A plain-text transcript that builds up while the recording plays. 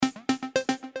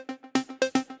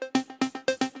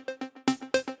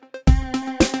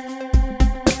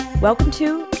Welcome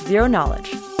to Zero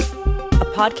Knowledge, a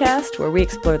podcast where we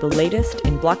explore the latest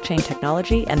in blockchain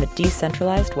technology and the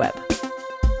decentralized web.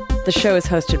 The show is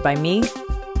hosted by me,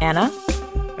 Anna.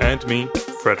 And me,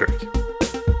 Frederick.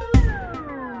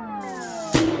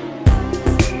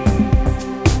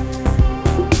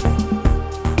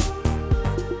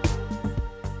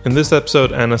 In this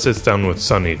episode, Anna sits down with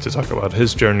Sunny to talk about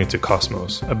his journey to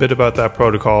Cosmos, a bit about that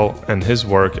protocol, and his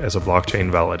work as a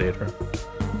blockchain validator.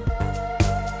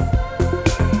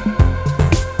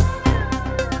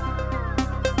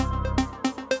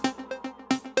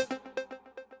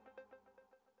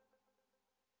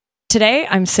 Today,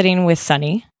 I'm sitting with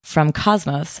Sunny from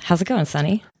Cosmos. How's it going,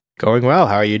 Sunny? Going well.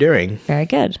 How are you doing? Very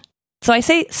good. So I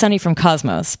say Sunny from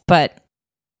Cosmos, but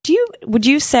would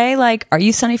you say, like, are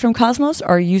you Sunny from Cosmos,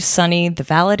 or are you Sunny the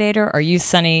validator, or are you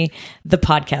Sunny the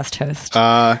podcast host?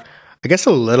 I guess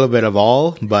a little bit of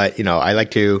all, but I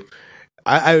like to.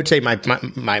 I would say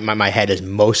my head is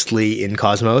mostly in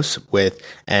Cosmos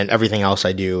and everything else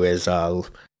I do is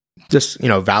just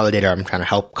validator. I'm trying to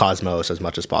help Cosmos as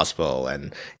much as possible,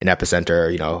 and in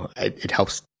Epicenter, it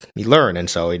helps me learn, and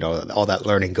so all that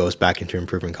learning goes back into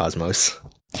improving Cosmos.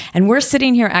 And we're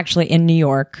sitting here actually in New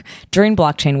York during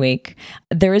Blockchain Week.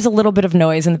 There is a little bit of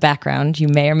noise in the background you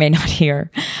may or may not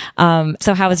hear.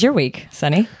 So how was your week,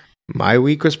 Sunny? My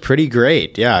week was pretty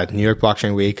great. Yeah, New York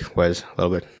Blockchain Week was a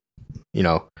little bit,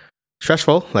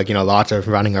 stressful. Lots of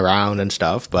running around and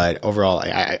stuff. But overall,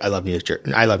 I love New York.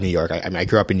 I love New York. I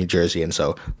grew up in New Jersey, and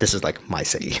so this is like my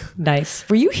city. Nice.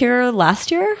 Were you here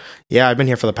last year? Yeah, I've been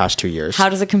here for the past 2 years. How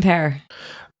does it compare?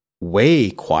 Way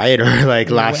quieter.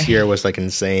 Last year was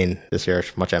insane. This year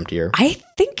it's much emptier. I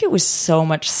think it was so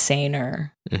much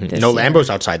saner. Mm-hmm. No year.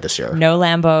 Lambos outside this year. No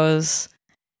Lambos.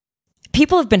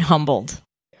 People have been humbled,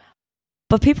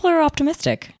 but people are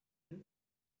optimistic.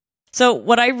 So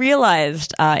what I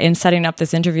realized in setting up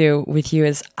this interview with you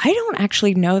is I don't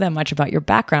actually know that much about your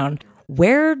background.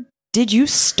 Where did you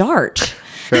start?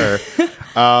 Sure.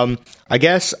 I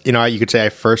guess, you could say I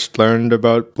first learned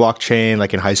about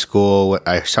blockchain in high school.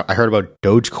 I heard about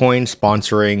Dogecoin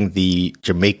sponsoring the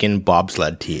Jamaican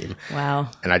bobsled team. Wow.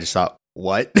 And I just thought,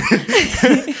 what?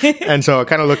 And so I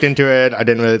kind of looked into it. I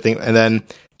didn't really think. And then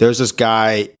there's this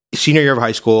guy, senior year of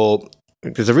high school.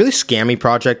 There's a really scammy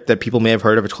project that people may have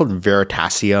heard of. It's called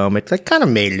Veritasium. It kind of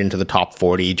made it into the top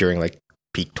 40 during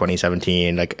peak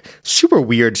 2017, super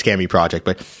weird scammy project.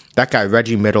 But that guy,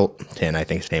 Reggie Middleton, I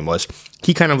think his name was,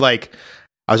 he kind of I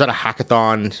was at a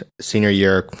hackathon senior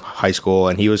year high school,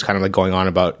 and he was kind of going on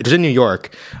about, it was in New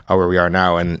York where we are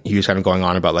now, and he was kind of going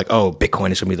on about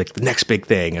Bitcoin is going to be the next big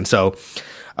thing. And so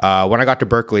when I got to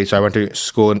Berkeley, so I went to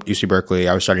school in UC Berkeley,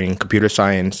 I was studying computer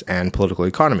science and political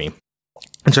economy.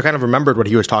 And so I kind of remembered what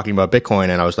he was talking about Bitcoin,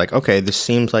 and I was like, okay, this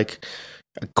seems like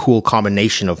a cool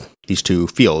combination of these two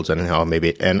fields, and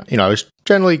I was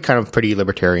generally kind of pretty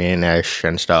libertarian-ish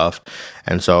and stuff,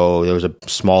 and so there was a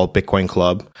small Bitcoin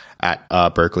club at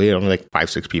Berkeley, only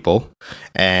 5-6 people,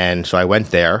 and so I went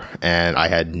there, and I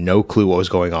had no clue what was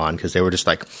going on, because they were just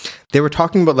they were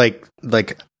talking about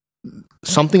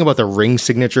something about the ring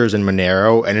signatures in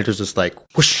Monero, and it was just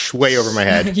whoosh, way over my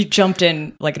head. You jumped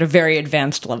in at a very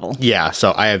advanced level. Yeah,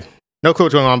 so I have no clue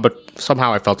what's going on, but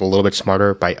somehow I felt a little bit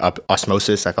smarter by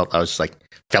osmosis. I felt I was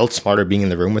felt smarter being in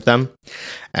the room with them.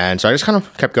 And so I just kind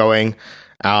of kept going.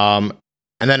 And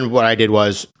then what I did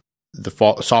was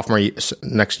sophomore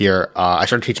next year, I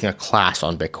started teaching a class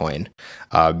on Bitcoin.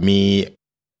 Me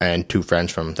and 2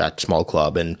 friends from that small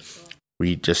club. And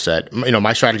we just said,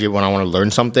 my strategy when I want to learn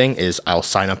something is I'll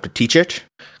sign up to teach it,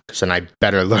 because then I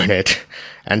better learn it.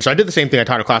 And so I did the same thing. I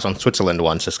taught a class on Switzerland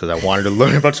once just because I wanted to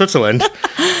learn about Switzerland.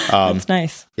 That's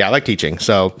nice. Yeah, I like teaching.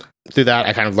 So through that,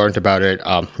 I kind of learned about it.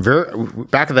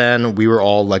 Back then, we were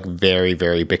all very,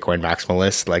 very Bitcoin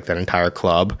maximalists, that entire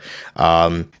club.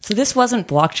 So this wasn't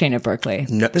blockchain at Berkeley.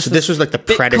 No, this was the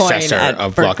predecessor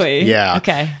of Berkeley. Blockchain. Yeah.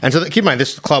 Okay. And so keep in mind,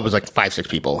 this club was 5-6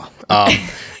 people.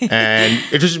 And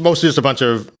it was mostly just a bunch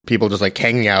of people just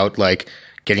hanging out,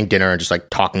 getting dinner and just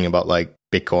talking about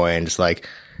Bitcoin, just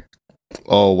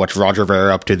oh, what's Roger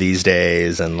Ver up to these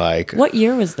days? And what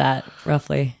year was that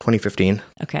roughly? 2015.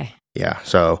 Okay. Yeah.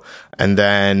 So, and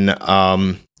then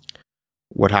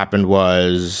what happened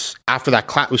was after that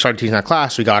class, we started teaching that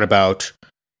class. We got about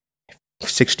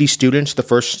 60 students the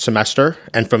first semester,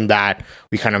 and from that,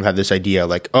 we kind of had this idea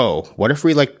oh, what if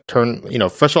we turn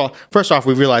first off,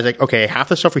 we realized okay, half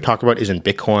the stuff we talked about isn't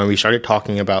Bitcoin. We started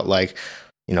talking about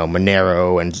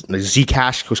Monero, and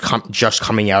Zcash was just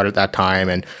coming out at that time,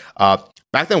 and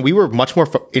back then we were much more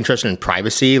interested in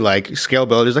privacy. Like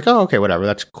scalability is like, oh, okay, whatever,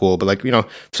 that's cool. But like, for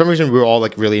some reason we were all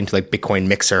like really into like Bitcoin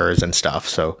mixers and stuff.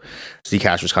 So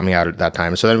Zcash was coming out at that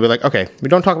time. So then we're like, okay, we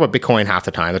don't talk about Bitcoin half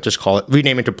the time. Let's just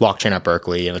rename it to Blockchain at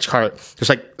Berkeley, and let's just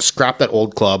like scrap that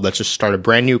old club. Let's just start a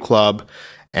brand new club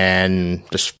and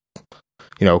just,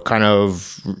 kind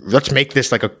of let's make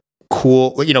this like a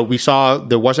cool. We saw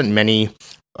there wasn't many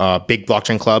big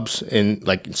blockchain clubs in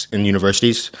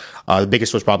universities. The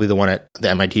biggest was probably the one at the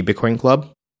MIT Bitcoin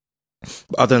Club.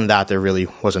 Other than that, there really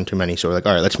wasn't too many. So we're like,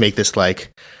 all right, let's make this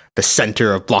like the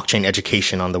center of blockchain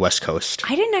education on the West Coast.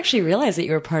 I didn't actually realize that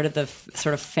you were part of the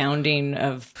sort of founding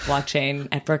of blockchain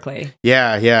at Berkeley.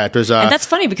 Yeah, it was. And that's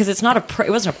funny because it's not it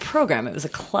wasn't a program; it was a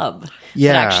club.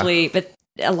 Yeah, but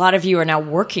a lot of you are now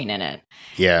working in it.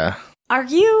 Yeah.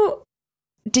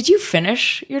 Did you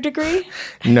finish your degree?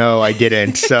 No, I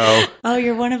didn't. So. Oh,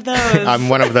 you're one of those. I'm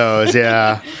one of those.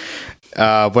 Yeah.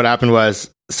 What happened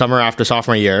was summer after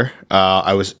sophomore year,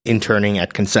 I was interning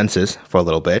at Consensus for a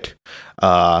little bit.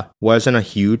 Wasn't a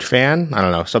huge fan. I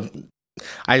don't know.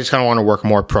 I just kind of want to work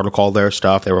more protocol layer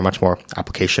stuff. They were much more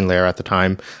application layer at the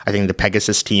time. I think the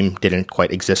Pegasus team didn't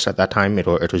quite exist at that time. It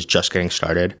was just getting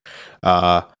started.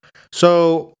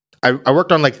 So I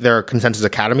worked on like their Consensus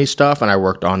Academy stuff, and I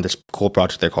worked on this cool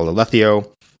project they called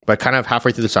Alethio. But kind of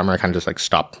halfway through the summer, I kind of just like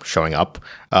stopped showing up,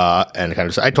 and kind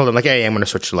of I told them like, hey, I'm going to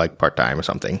switch to like part time or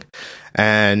something.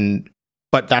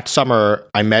 But that summer,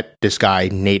 I met this guy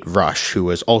Nate Rush, who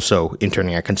was also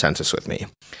interning at Consensus with me,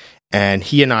 and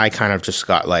he and I kind of just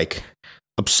got like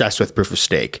obsessed with proof of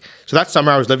stake. So that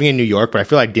summer, I was living in New York, but I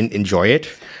feel I didn't enjoy it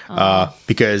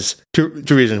because two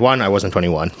reasons: one, I wasn't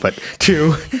 21, but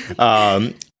two.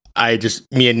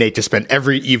 Me and Nate just spent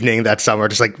every evening that summer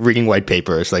just like reading white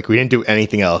papers. Like we didn't do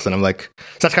anything else. And I'm like,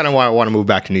 so that's kind of why I want to move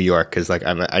back to New York, because like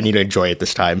I need to enjoy it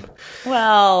this time.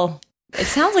 Well, it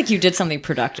sounds like you did something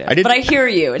productive, but I hear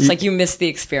you. It's like you missed the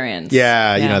experience.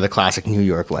 Yeah, the classic New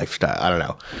York lifestyle. I don't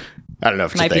know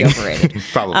if it's might a thing. Be overrated.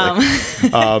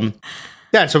 Probably.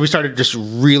 Yeah, so we started just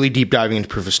really deep diving into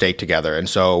proof of stake together. And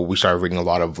so we started reading a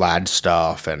lot of Vlad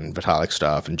stuff and Vitalik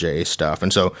stuff and Jay stuff.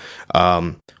 And so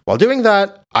while doing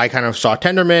that, I kind of saw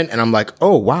Tendermint and I'm like,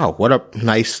 oh, wow, what a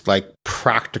nice, like,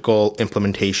 practical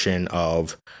implementation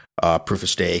of proof of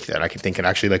stake that I can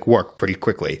actually like work pretty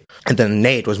quickly. And then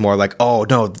Nate was more like, oh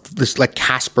no, this like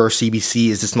Casper CBC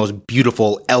is this most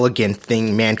beautiful, elegant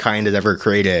thing mankind has ever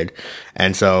created.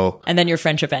 And then your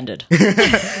friendship ended.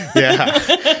 Yeah.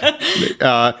 So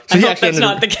I hope that's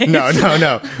not the case.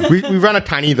 No. We run a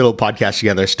tiny little podcast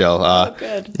together still.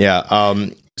 Good. Yeah.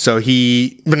 So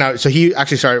he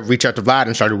actually started reach out to Vlad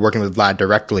and started working with Vlad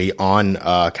directly on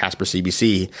Casper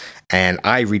CBC. And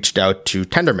I reached out to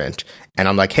Tendermint and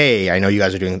I'm like, hey, I know you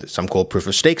guys are doing some cool proof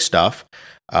of stake stuff.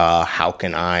 How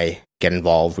can I get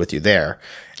involved with you there?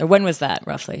 When was that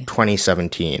roughly?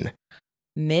 2017.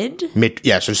 Mid?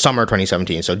 Yeah, so summer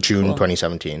 2017, so June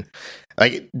 2017.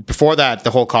 Like before that,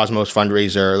 the whole Cosmos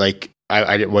fundraiser, like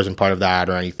I wasn't part of that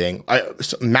or anything.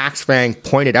 Max Fang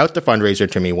pointed out the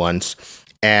fundraiser to me once.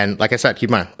 And like I said, keep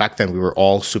in mind, back then we were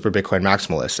all super Bitcoin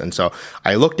maximalists. And so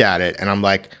I looked at it and I'm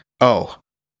like, oh,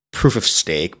 proof of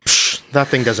stake. Psh, that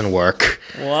thing doesn't work.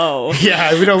 Whoa.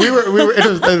 Yeah, we were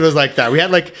it was like that. We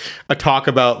had like a talk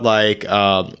about like,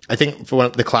 I think for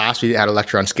the class, we had a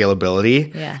lecture on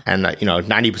scalability. Yeah. And,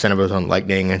 90% of it was on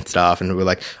Lightning and stuff. And we were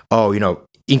like, oh,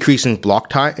 decreasing the block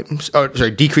time.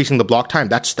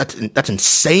 That's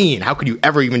insane. How could you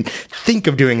ever even think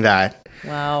of doing that?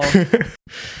 Wow.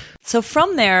 So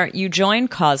from there, you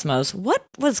joined Cosmos. What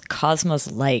was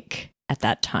Cosmos like at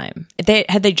that time?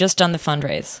 Had they just done the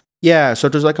fundraise? Yeah, so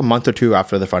it was like a month or two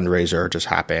after the fundraiser just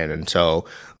happened. And so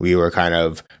we were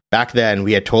back then,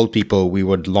 we had told people we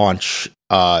would launch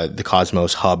the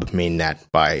Cosmos Hub mainnet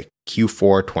by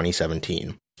Q4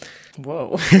 2017.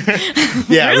 Whoa.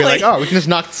 Yeah, Really? We're like, oh, we can just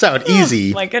knock this out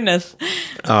easy. Oh, my goodness.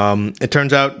 It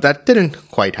turns out that didn't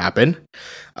quite happen.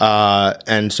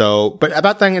 And so, but at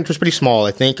that time, it was pretty small.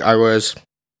 I think I was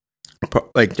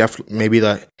like definitely maybe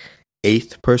the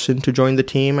 8th person to join the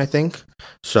team, I think.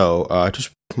 So, it was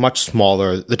much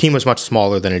smaller. The team was much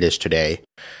smaller than it is today.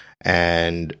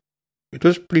 And it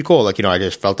was pretty cool. Like, I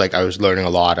just felt like I was learning a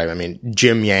lot. I mean,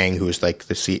 Jim Yang, who's like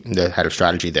the head of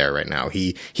strategy there right now,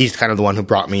 he's kind of the one who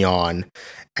brought me on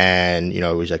and, he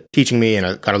was like teaching me and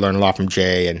I got to learn a lot from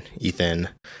Jay and Ethan.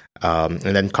 And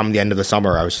then come the end of the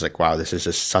summer, I was just like, wow, this is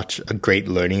just such a great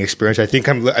learning experience. I think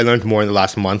I learned more in the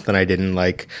last month than I did in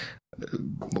like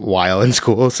while in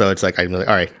school. So it's like, I'm like,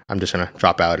 all right, I'm just going to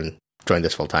drop out and join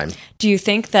this full time. Do you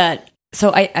think that,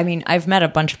 so I mean, I've met a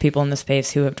bunch of people in the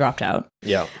space who have dropped out.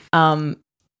 Yeah.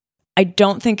 I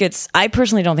I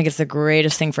personally don't think it's the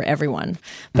greatest thing for everyone.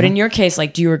 But in your case,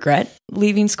 like, do you regret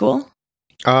leaving school?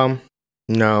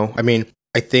 No. I mean,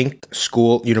 I think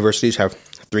universities have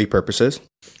 3 purposes,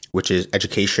 which is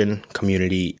education,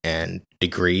 community, and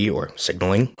degree or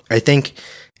signaling. I think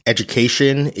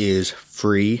education is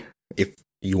free if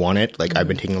you want it. Like, I've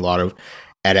been taking a lot of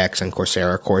edX and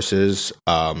Coursera courses,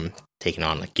 taking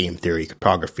on like game theory,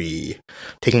 cryptography,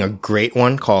 taking a great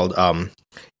one called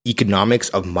Economics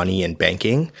of Money and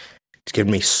Banking. It's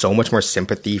given me so much more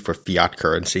sympathy for fiat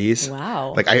currencies.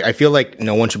 Wow. Like, I feel like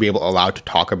no one should be allowed to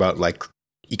talk about like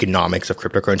economics of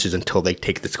cryptocurrencies until they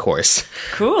take this course.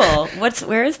 Cool.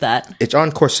 Where is that? It's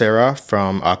on Coursera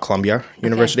from Columbia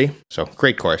University. Okay. So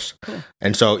great course. Cool.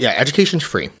 And so, yeah, education's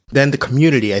free. Then the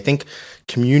community, I think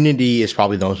community is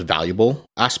probably the most valuable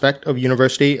aspect of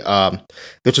university.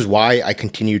 This is why I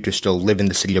continue to still live in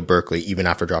the city of Berkeley even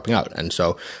after dropping out. And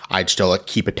so I'd still like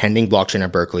keep attending Blockchain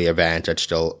at Berkeley events. I'd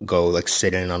still go like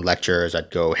sit in on lectures.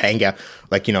 I'd go hang out.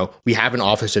 Like, you know, we have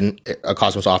a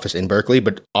Cosmos office in Berkeley,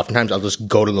 but oftentimes I'll just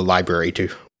go to the library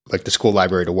like the school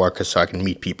library to work so I can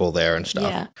meet people there and stuff.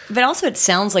 Yeah. But also it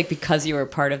sounds like because you were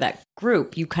part of that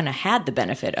group, you kind of had the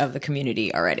benefit of the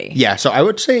community already. Yeah. So I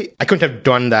would say I couldn't have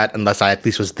done that unless I at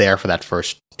least was there for that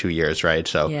first 2 years, right?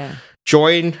 So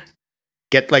join,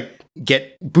 get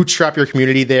bootstrap your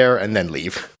community there and then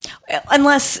leave.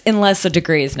 Unless a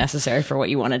degree is necessary for what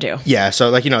you want to do. Yeah, so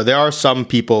like, you know, there are some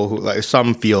people who like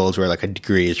some fields where like a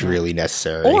degree is really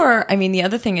necessary. Or, I mean, the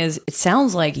other thing is it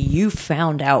sounds like you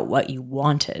found out what you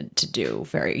wanted to do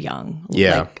very young.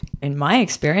 Yeah. Like, in my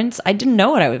experience, I didn't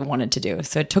know what I wanted to do.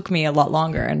 So it took me a lot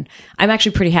longer. And I'm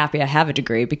actually pretty happy I have a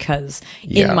degree because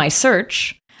in my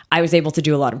search, I was able to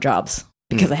do a lot of jobs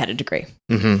because I had a degree.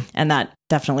 Mm-hmm. And that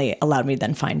definitely allowed me to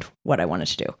then find what I wanted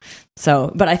to do. So,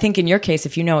 but I think in your case,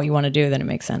 if you know what you want to do, then it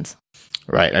makes sense.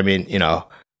 Right. I mean, you know,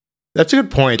 that's a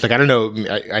good point. Like, I don't know.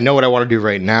 I know what I want to do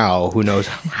right now. Who knows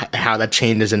how that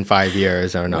changes in 5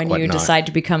 years or not. When you decide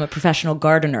to become a professional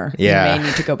gardener, you may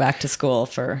need to go back to school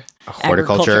for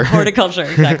horticulture. Horticulture,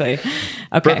 exactly.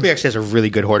 Okay. Berkeley actually has a really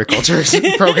good horticulture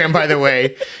program, by the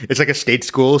way. It's like a state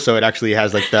school, so it actually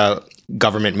has like the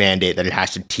government mandate that it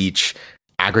has to teach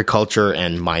agriculture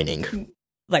and mining.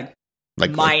 Like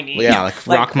mining. Like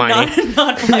rock mining.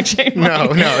 Not blockchain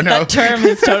mining. No. That term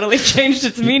has totally changed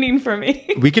its meaning for me.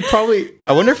 We could I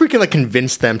wonder if we can like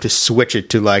convince them to switch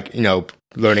it to like, you know,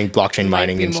 learning blockchain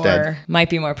mining instead. Might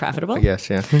be more profitable.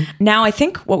 Yes, yeah. Now, I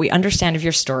think what we understand of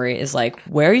your story is like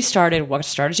where you started, what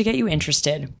started to get you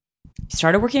interested. You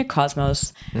started working at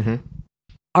Cosmos. Mm-hmm.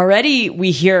 Already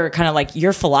we hear kind of like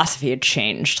your philosophy had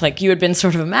changed. Like you had been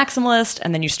sort of a maximalist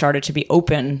and then you started to be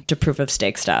open to proof of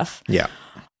stake stuff. Yeah.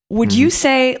 Would you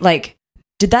say like,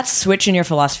 did that switch in your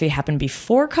philosophy happen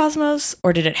before Cosmos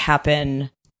or did it happen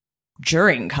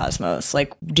during Cosmos?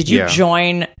 Like, did you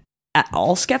join at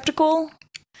all skeptical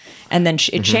and then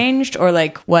it changed or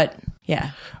like what?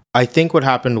 Yeah. I think what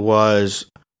happened was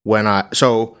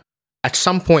at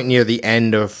some point near the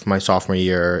end of my sophomore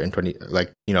year in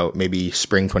maybe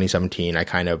spring 2017, I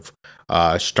kind of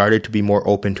started to be more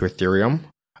open to Ethereum.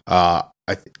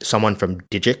 Someone from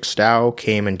Digix DAO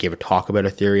came and gave a talk about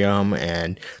Ethereum,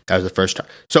 and that was the first time.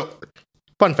 So,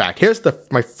 fun fact, here's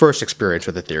my first experience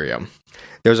with Ethereum.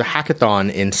 There was a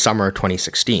hackathon in summer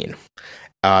 2016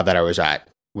 that I was at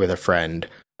with a friend,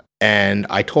 and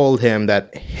I told him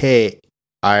that, hey,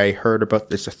 I heard about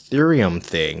this Ethereum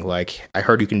thing. Like, I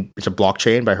heard it's a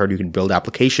blockchain, but I heard you can build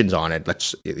applications on it.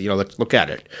 Let's look at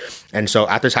it. And so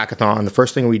at this hackathon, the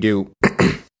first thing we do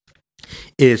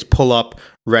is pull up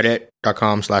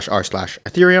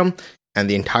reddit.com/r/Ethereum. And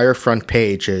the entire front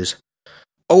page is,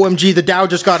 OMG, the DAO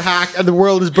just got hacked and the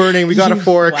world is burning. We got to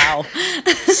fork. Wow.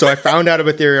 So I found out of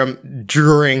Ethereum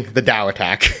during the DAO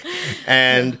attack.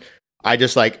 And I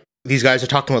just like, these guys are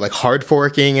talking about like hard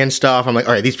forking and stuff. I'm like,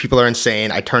 all right, these people are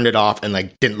insane. I turned it off and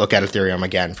like didn't look at Ethereum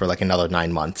again for like another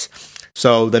 9 months.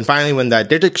 So then finally when that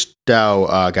Digix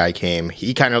DAO guy came,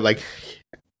 he kind of like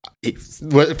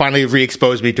finally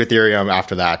re-exposed me to Ethereum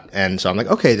after that. And so I'm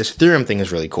like, okay, this Ethereum thing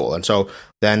is really cool. And so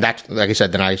then that, like I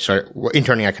said, then I started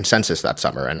interning at Consensus that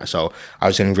summer. And so I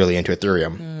was getting really into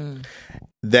Ethereum.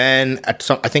 Then I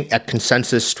think at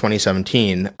Consensus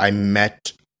 2017, I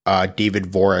met David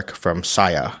Vorik from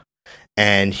Saya.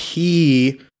 And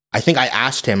I think I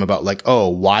asked him about like, oh,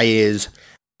 why is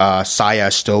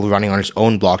Saya still running on its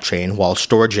own blockchain while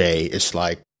Storj is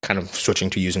like kind of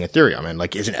switching to using Ethereum? And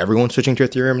like, isn't everyone switching to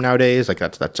Ethereum nowadays? Like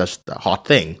that's just a hot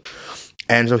thing.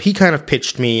 And so he kind of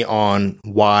pitched me on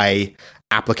why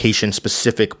application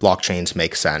specific blockchains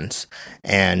make sense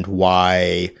and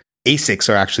why ASICs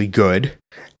are actually good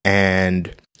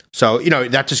and So,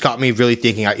 that just got me really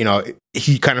thinking,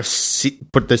 he kind of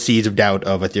put the seeds of doubt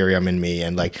of Ethereum in me,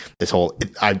 and like this whole,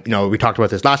 we talked about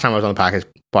this last time I was on the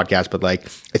podcast, but like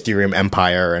Ethereum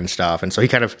empire and stuff. And so he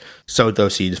kind of sowed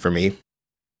those seeds for me.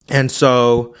 And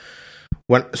so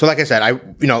like I said,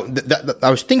 I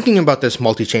was thinking about this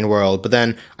multi-chain world, but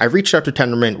then I reached out to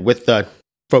Tendermint with the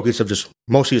focus of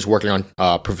mostly just working on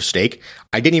proof of stake.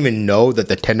 I didn't even know that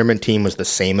the Tendermint team was the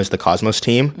same as the Cosmos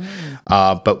team.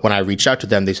 But when I reached out to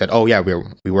them, they said, "Oh yeah,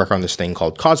 we work on this thing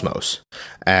called Cosmos."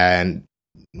 And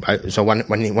so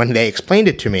when they explained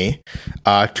it to me,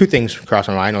 two things crossed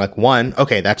my mind. Like, one,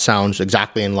 okay, that sounds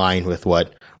exactly in line with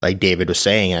what like David was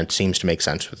saying, and it seems to make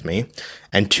sense with me.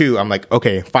 And two, I'm like,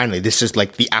 okay, finally, this is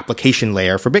like the application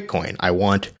layer for Bitcoin.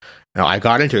 I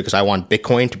got into it because I want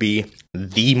Bitcoin to be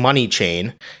the money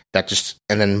chain and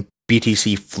then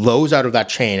BTC flows out of that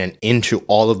chain and into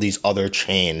all of these other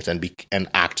chains and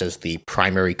acts as the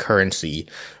primary currency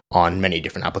on many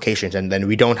different applications. And then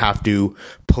we don't have to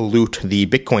pollute the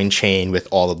Bitcoin chain with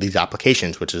all of these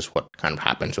applications, which is what kind of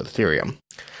happens with Ethereum.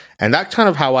 And that's kind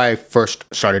of how I first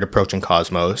started approaching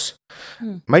Cosmos.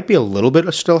 Might be a little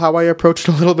bit still how I approached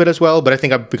a little bit as well, but I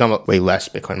think I've become way less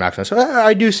Bitcoin maximalist. So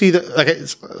I do see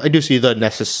the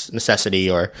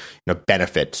necessity or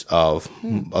benefits of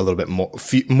a little bit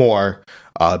more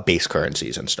base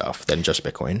currencies and stuff than just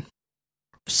Bitcoin.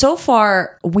 So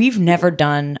far, we've never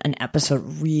done an episode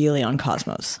really on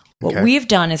Cosmos. What we've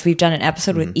done is we've done an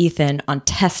episode with Ethan on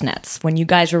testnets when you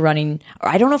guys were running, or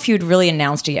I don't know if you'd really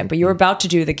announced it yet, but you were about to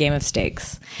do the Game of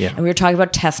Stakes. Yeah. And we were talking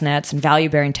about testnets and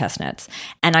value-bearing testnets.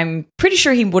 And I'm pretty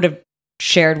sure he would have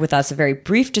shared with us a very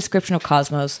brief description of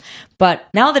Cosmos. But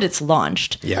now that it's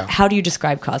launched, how do you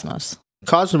describe Cosmos?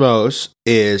 Cosmos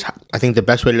is, I think the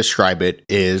best way to describe it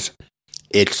is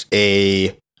it's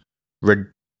a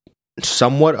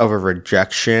somewhat of a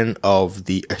rejection of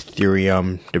the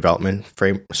Ethereum development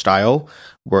frame style,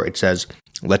 where it says,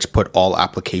 let's put all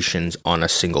applications on a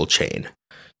single chain.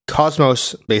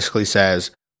 Cosmos basically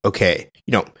says, okay,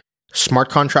 smart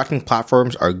contracting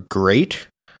platforms are great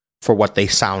for what they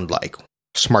sound like.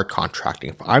 Smart contracting.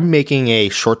 If I'm making a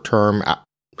short-term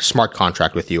smart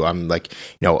contract with you, I'm like,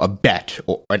 a bet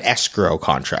or an escrow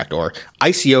contract, or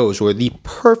ICOs were the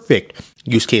perfect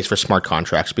use case for smart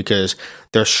contracts because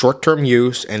they're short-term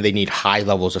use and they need high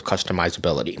levels of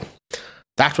customizability.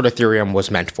 That's what Ethereum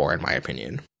was meant for, in my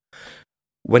opinion.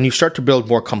 When you start to build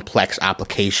more complex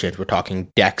applications, we're talking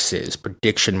DEXs,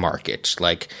 prediction markets,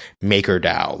 like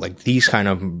MakerDAO, like these kind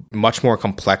of much more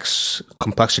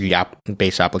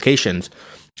complexity-based applications,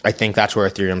 I think that's where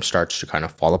Ethereum starts to kind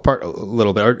of fall apart a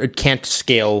little bit, or it can't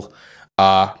scale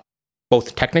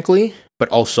both technically, but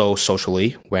also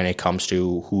socially when it comes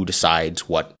to who decides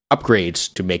what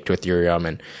upgrades to make to Ethereum.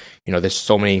 And, there's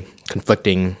so many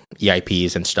conflicting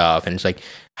EIPs and stuff. And it's like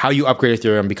how you upgrade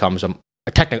Ethereum becomes a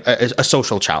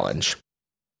social challenge.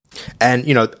 And,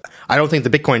 I don't think the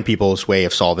Bitcoin people's way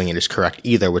of solving it is correct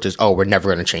either, which is, we're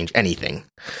never going to change anything.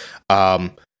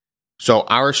 So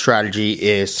our strategy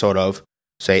is sort of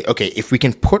say, okay, if we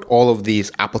can put all of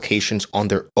these applications on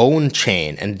their own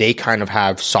chain and they kind of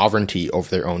have sovereignty over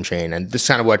their own chain. And this is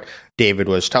kind of what David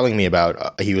was telling me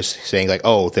about. He was saying like,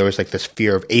 there was like this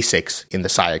fear of ASICs in the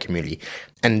Sia community,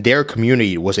 and their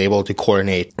community was able to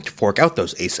coordinate to fork out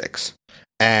those ASICs.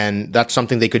 And that's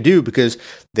something they could do because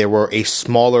they were a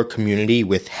smaller community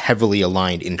with heavily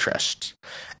aligned interests.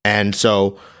 And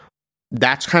so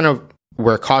that's kind of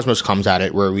where Cosmos comes at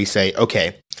it, where we say,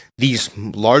 okay, these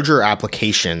larger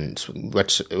applications,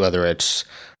 whether it's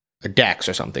a DEX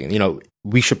or something,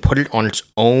 we should put it on its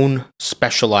own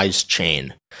specialized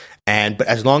chain. But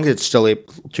as long as it's still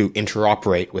able to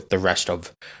interoperate with the rest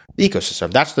of the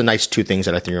ecosystem, that's the nice two things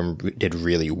that Ethereum did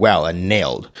really well and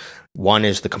nailed. One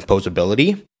is the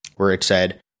composability, where it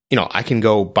said, I can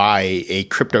go buy a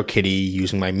CryptoKitty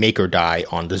using my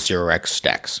MakerDAI on the 0x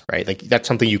DEX, right? Like that's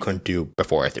something you couldn't do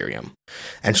before Ethereum.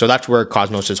 And so that's where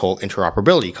Cosmos' whole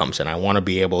interoperability comes in. I want to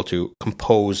be able to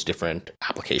compose different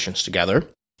applications together.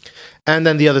 And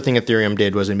then the other thing Ethereum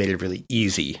did was it made it really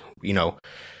easy.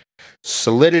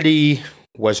 Solidity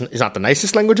is not the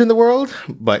nicest language in the world,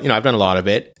 but I've done a lot of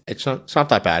it. It's not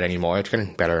that bad anymore. It's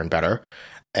getting better and better.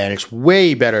 And it's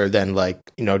way better than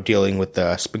dealing with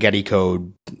the spaghetti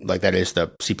code like that is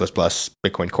the C++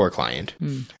 Bitcoin Core client.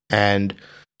 And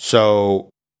so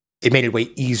it made it way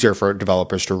easier for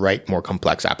developers to write more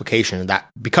complex applications. And that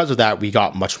because of that, we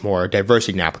got much more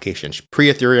diversity in applications.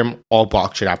 Pre-Ethereum, all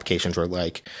blockchain applications were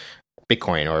like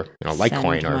Bitcoin or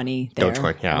Litecoin or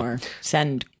Dogecoin, or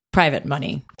send private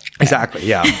money. Exactly,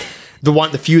 yeah.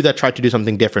 The few that tried to do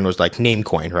something different was like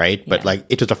Namecoin, right? But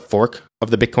it was a fork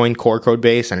of the Bitcoin core code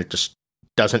base, and it just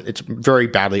it's very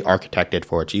badly architected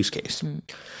for its use case.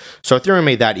 So Ethereum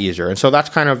made that easier. And so that's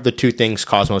kind of the two things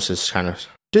Cosmos is kind of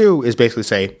do is basically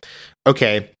say,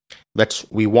 okay,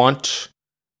 we want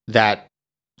that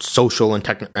social and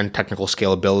technical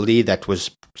scalability that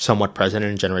was somewhat present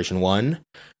in Generation 1,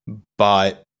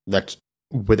 but that's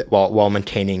while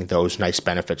maintaining those nice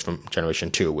benefits from Generation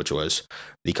 2, which was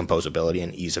the composability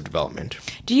and ease of development.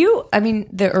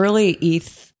 The early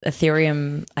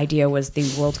Ethereum idea was the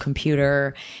world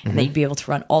computer, and that you'd be able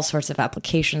to run all sorts of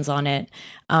applications on it.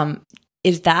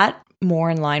 Is that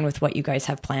more in line with what you guys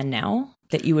have planned now?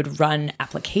 That you would run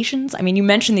applications? I mean, you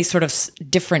mentioned these sort of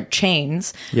different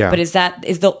chains, but is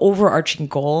the overarching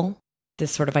goal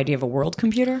this sort of idea of a world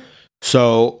computer?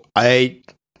 So I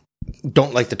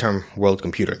don't like the term world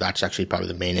computer. That's actually probably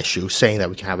the main issue. Saying that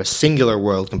we can have a singular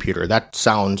world computer, that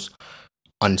sounds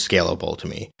unscalable to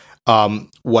me.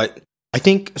 We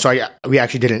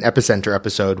actually did an Epicenter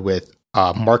episode with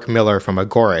Mark Miller from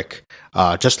Agoric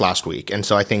just last week. And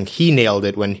so I think he nailed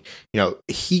it when,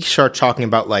 he started talking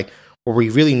about like, what we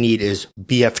really need is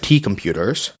BFT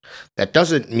computers. That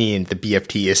doesn't mean the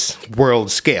BFT is world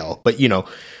scale, but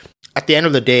at the end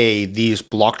of the day, these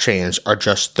blockchains are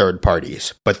just third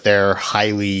parties, but they're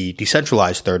highly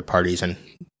decentralized third parties and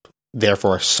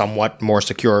therefore somewhat more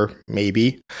secure,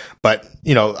 maybe. But,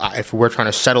 if we're trying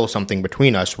to settle something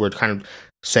between us, we're kind of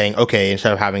saying, okay,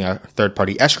 instead of having a third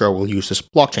party escrow, we'll use this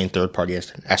blockchain third party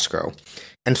as an escrow.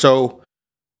 And so,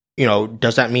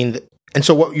 does that mean that? And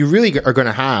so what you really are going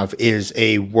to have is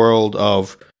a world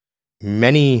of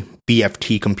many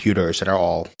BFT computers that are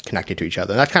all connected to each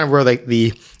other. And that's kind of where like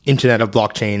the Internet of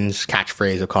Blockchains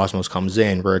catchphrase of Cosmos comes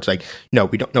in, where it's like,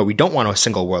 we don't want a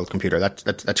single world computer.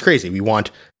 That's crazy. We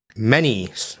want many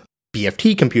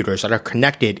BFT computers that are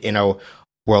connected in a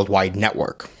worldwide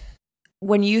network.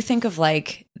 When you think of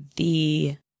like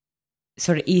the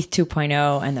sort of ETH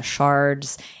 2.0 and the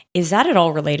shards, is that at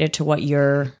all related to what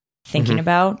you're thinking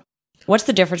about? What's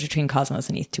the difference between Cosmos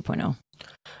and ETH 2.0?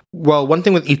 Well, one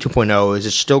thing with ETH 2.0 is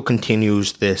it still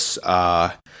continues this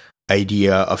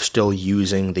idea of still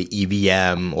using the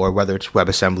EVM, or whether it's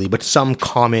WebAssembly, but some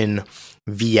common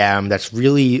VM that's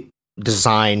really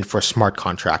designed for smart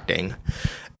contracting.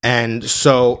 And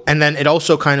then it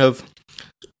also kind of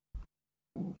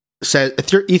says, ETH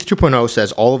 2.0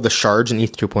 says all of the shards in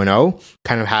ETH 2.0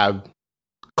 kind of have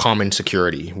common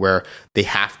security, where they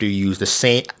have to use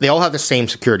they all have the same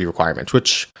security requirements,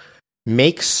 which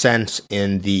makes sense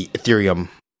in the Ethereum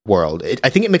world. I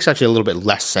think it makes actually a little bit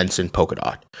less sense in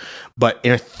Polkadot. But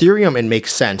in Ethereum, it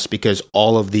makes sense because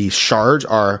all of these shards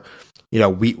are,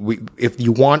 if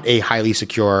you want a highly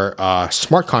secure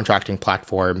smart contracting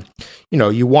platform,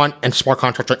 and smart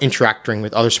contracts are interacting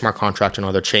with other smart contracts on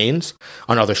other chains,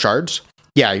 on other shards,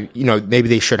 maybe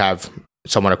they should have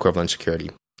somewhat equivalent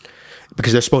security,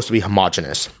 because they're supposed to be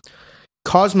homogeneous.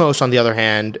 Cosmos, on the other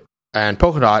hand, and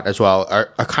Polkadot as well,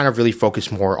 are kind of really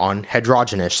focused more on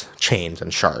heterogeneous chains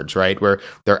and shards, right? Where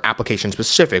they're application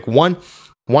specific. One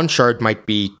shard might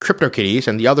be CryptoKitties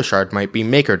and the other shard might be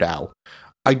MakerDAO.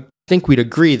 I think we'd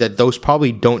agree that those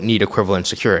probably don't need equivalent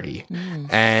security.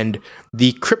 And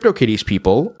the CryptoKitties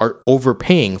people are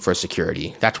overpaying for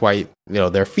security. That's why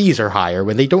their fees are higher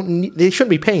when they shouldn't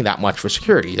be paying that much for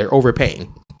security. They're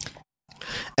overpaying.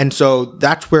 And so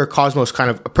that's where Cosmos kind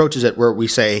of approaches it, where we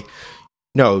say,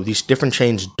 no, these different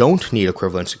chains don't need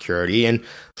equivalent security. And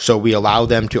so we allow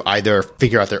them to either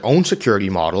figure out their own security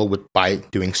model by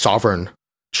doing sovereign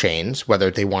chains, whether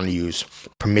they want to use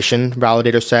permission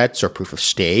validator sets or proof of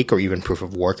stake or even proof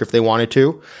of work if they wanted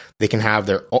to. They can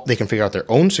figure out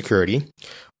their own security,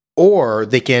 or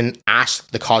they can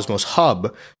ask the Cosmos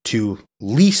Hub to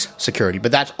lease security.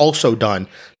 But that's also done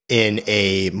in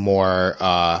a more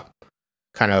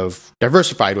kind of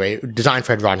diversified way, designed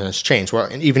for heterogeneous chains. Where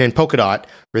even in Polkadot,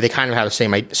 where they kind of have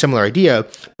the similar idea,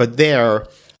 but there,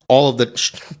 all of the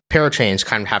parachains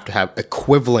kind of have to have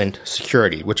equivalent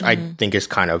security, which I think is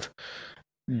kind of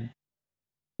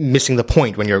missing the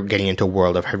point when you're getting into a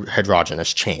world of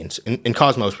heterogeneous chains. In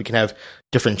Cosmos, we can have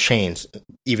different chains,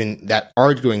 even that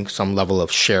are doing some level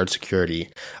of shared security,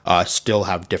 still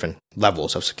have different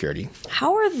levels of security.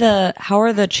 How are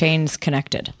the chains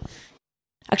connected?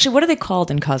 Actually, what are they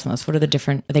called in Cosmos? What are the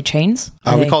different? Are they chains?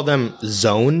 We call them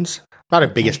zones. Not a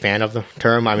biggest fan of the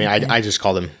term. I mean, I just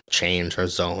call them chains or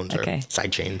zones or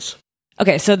side chains.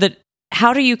 Okay, so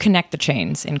how do you connect the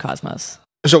chains in Cosmos?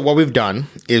 So what we've done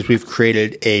is we've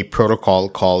created a protocol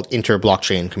called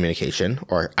Inter-Blockchain Communication,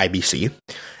 or IBC.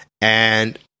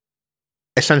 And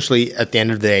essentially, at the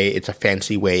end of the day, it's a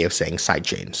fancy way of saying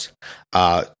sidechains.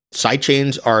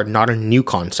 Sidechains are not a new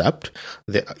concept.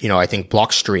 I think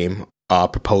Blockstream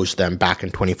proposed them back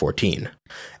in 2014.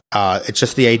 It's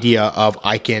just the idea of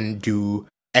I can do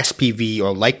SPV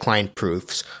or light client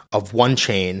proofs of one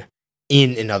chain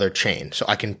in another chain. So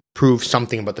I can prove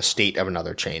something about the state of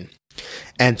another chain.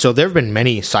 And so there have been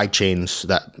many side chains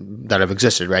that have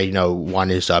existed, right? You know,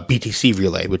 one is BTC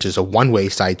Relay, which is a one-way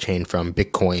side chain from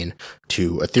Bitcoin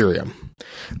to Ethereum.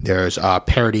 There's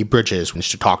Parity Bridges, which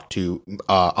is to talk to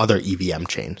other EVM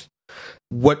chains.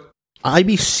 What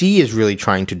IBC is really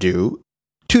trying to do,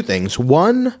 two things.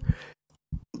 One,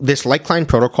 this light client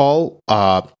protocol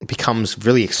becomes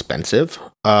really expensive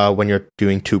when you're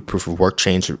doing two proof of work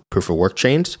chains.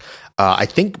 I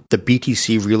think the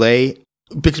BTC Relay,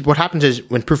 because what happens is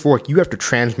when proof of work, you have to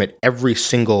transmit every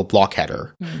single block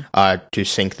header to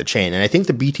sync the chain. And I think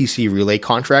the BTC Relay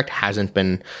contract hasn't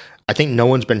been, I think no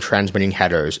one's been transmitting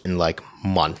headers in like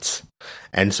months.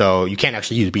 And so you can't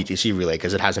actually use BTC Relay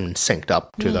because it hasn't been synced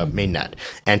up to the mainnet.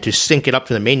 And to sync it up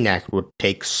to the mainnet would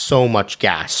take so much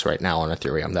gas right now on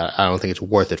Ethereum that I don't think it's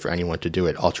worth it for anyone to do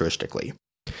it altruistically.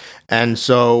 And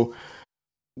so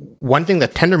one thing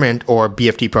that Tendermint or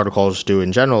BFT protocols do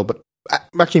in general, but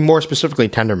actually more specifically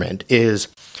Tendermint, is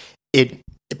it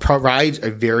provides a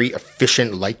very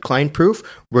efficient light client proof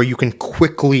where you can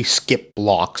quickly skip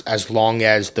blocks as long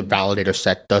as the validator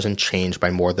set doesn't change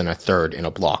by more than a third in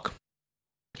a block.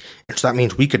 And so that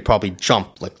means we could probably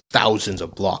jump like thousands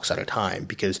of blocks at a time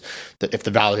because if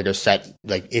the validator set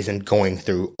like isn't going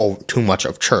through too much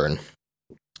of churn.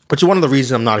 Which is one of the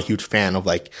reasons I'm not a huge fan of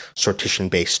like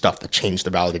sortition-based stuff that change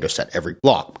the validator set every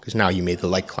block, because now you made the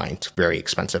light client very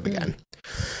expensive again.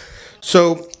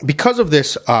 So because of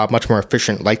this much more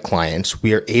efficient light clients,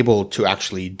 we are able to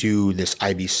actually do this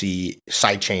IBC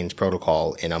sidechains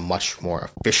protocol in a much more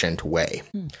efficient way.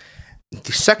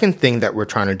 The second thing that we're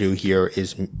trying to do here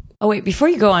is... Oh, wait, before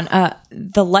you go on,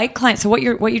 the light client, so what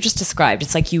you just described,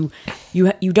 it's like you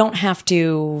don't have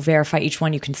to verify each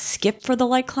one. You can skip for the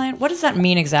light client. What does that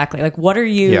mean exactly? Like, what are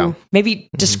you... Maybe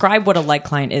describe what a light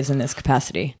client is in this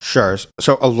capacity. Sure.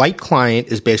 So a light client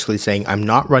is basically saying, I'm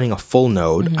not running a full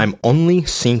node. I'm only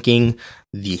syncing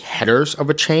the headers of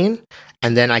a chain,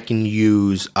 and then I can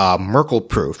use Merkle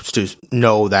proofs to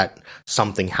know that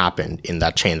something happened in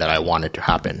that chain that I wanted to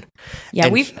happen. Yeah,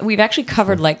 and we've actually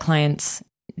covered light clients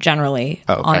generally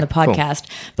on the podcast,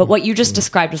 but what you just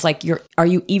described was like, are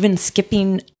you even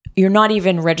skipping? You're not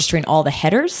even registering all the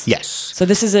headers? Yes. So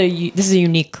this is a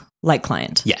unique light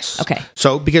client. Yes. Okay.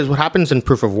 So because what happens in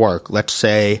proof of work, let's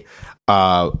say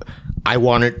let's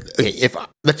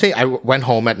say I went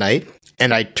home at night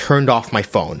and I turned off my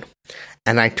phone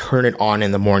and I turn it on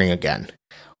in the morning again.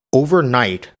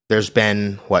 Overnight, there's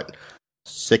been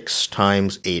 6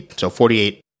 times 8, so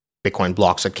 48 Bitcoin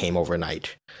blocks that came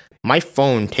overnight. My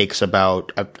phone takes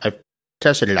about, I've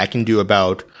tested it, I can do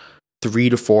about 3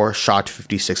 to 4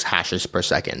 SHA-256 hashes per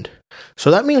second.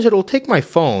 So that means it'll take my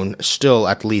phone still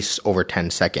at least over 10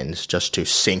 seconds just to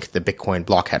sync the Bitcoin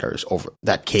block headers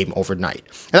that came overnight.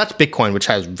 And that's Bitcoin, which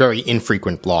has very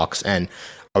infrequent blocks and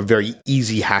a very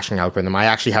easy hashing algorithm. I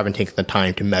actually haven't taken the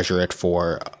time to measure it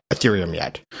for Ethereum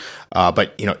yet.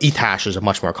 But ETH is a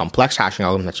much more complex hashing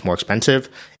algorithm that's more expensive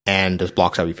and does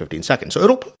blocks every 15 seconds.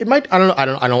 So it might, I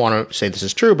don't want to say this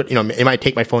is true, but it might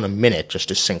take my phone a minute just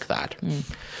to sync that.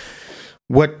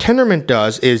 What Tendermint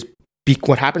does is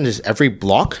what happens is every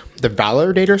block, the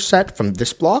validator set from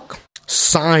this block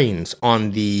signs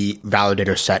on the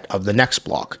validator set of the next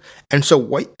block. And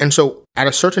so at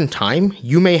a certain time,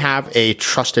 you may have a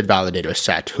trusted validator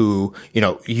set who,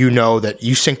 you know that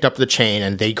you synced up the chain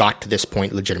and they got to this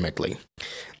point legitimately.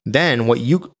 Then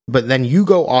you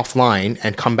go offline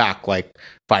and come back like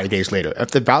 5 days later.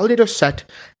 If the validator set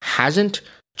hasn't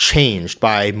changed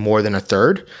by more than a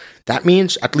third, that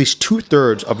means at least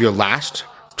 2/3 of your last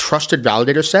trusted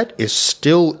validator set is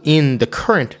still in the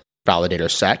current validator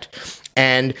set,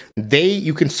 and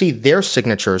you can see their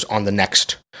signatures on the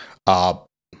next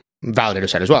validator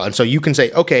set as well. And so you can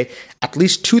say, okay, at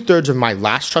least 2/3 of my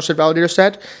last trusted validator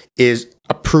set is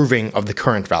approving of the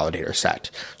current validator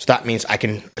set. So that means I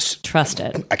can trust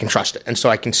it. I can trust it. And so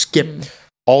I can skip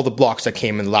all the blocks that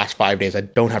came in the last 5 days. I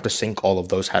don't have to sync all of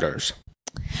those headers.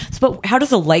 But how does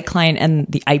the light client and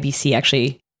the IBC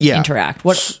actually interact?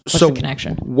 What's the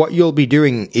connection? What you'll be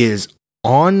doing is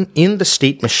in the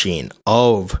state machine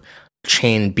of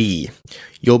chain B,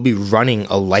 you'll be running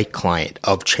a light client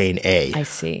of chain A. I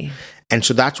see. And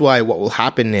so that's why what will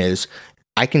happen is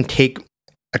I can take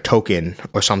a token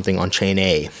or something on chain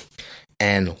A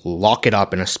and lock it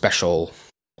up in a special,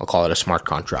 I'll call it a smart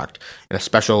contract, in a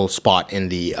special spot in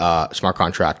the smart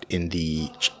contract in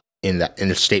the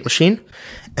state machine.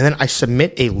 And then I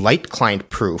submit a light client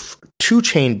proof to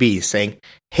chain B saying,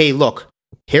 hey, look,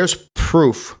 here's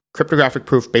proof, cryptographic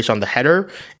proof based on the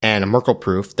header and a Merkle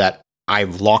proof that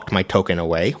I've locked my token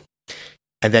away.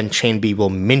 And then Chain B will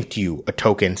mint you a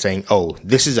token saying, oh,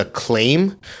 this is a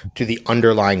claim to the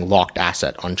underlying locked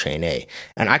asset on Chain A.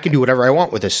 And I can do whatever I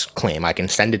want with this claim. I can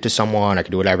send it to someone, I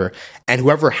can do whatever. And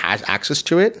whoever has access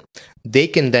to it, they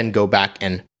can then go back,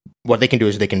 and what they can do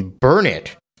is they can burn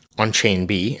it on Chain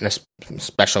B in a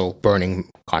special burning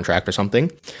contract or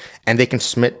something. And they can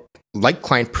submit light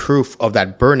client proof of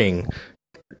that burning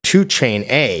to Chain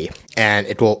A, and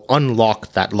it will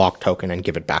unlock that locked token and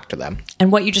give it back to them.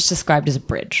 And what you just described is a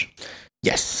bridge.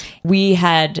 Yes. We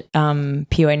had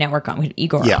POA Network on, we had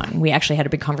Igor on. We actually had a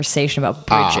big conversation about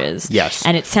bridges. Yes.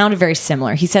 And it sounded very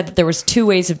similar. He said that there was two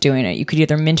ways of doing it. You could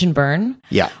either mint and burn.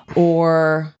 Yeah.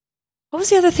 Or what was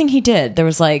the other thing he did? There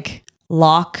was like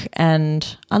lock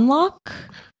and unlock.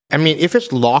 I mean, if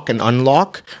it's lock and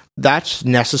unlock, that's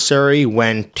necessary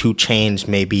when two chains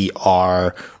maybe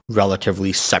are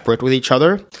relatively separate with each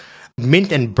other.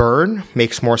 Mint and burn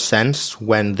makes more sense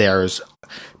when there's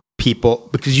people,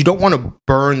 because you don't want to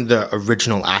burn the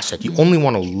original asset. You only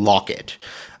want to lock it.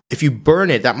 If you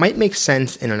burn it, that might make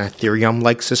sense in an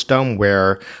Ethereum-like system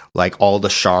where like all the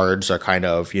shards are kind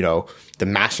of, the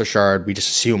master shard, we just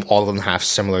assume all of them have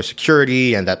similar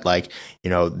security and that like,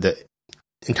 the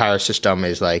entire system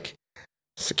is like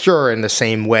secure in the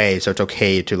same way, so it's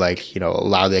okay to like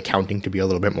allow the accounting to be a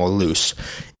little bit more loose.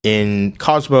 In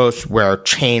Cosmos, where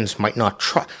chains might not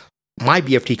trust, my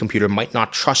BFT computer might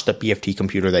not trust the BFT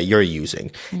computer that you're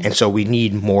using, and so we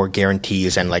need more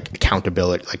guarantees and like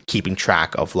accountability, like keeping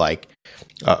track of like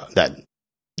that.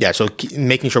 Yeah, so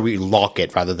making sure we lock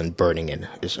it rather than burning it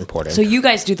is important. So you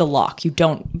guys do the lock. You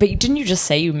don't, but didn't you just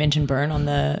say you mint and burn on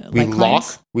the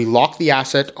We lock the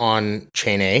asset on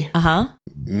Chain A.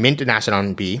 Mint an asset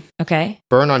on B. Okay.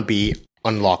 Burn on B.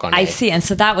 Unlock on A. I see. And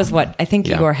so that was what I think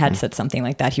Igor had said something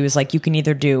like that. He was like, you can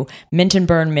either do mint and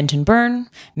burn, mint and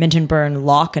burn,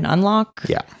 lock and unlock.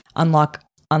 Yeah. Unlock.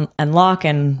 And lock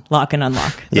and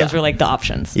unlock. Those were like the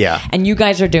options. Yeah. And you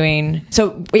guys are doing,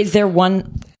 so is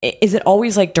it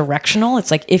always like directional?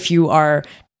 It's like if you are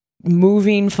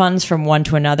moving funds from one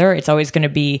to another, it's always going to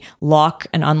be lock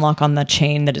and unlock on the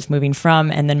chain that it's moving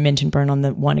from, and then mint and burn on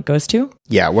the one it goes to?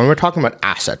 Yeah. When we're talking about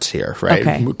assets here, right?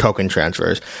 Okay. Token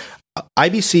transfers.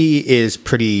 IBC is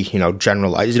pretty,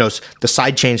 generalized. The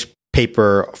sidechains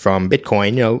paper from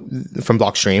Bitcoin, from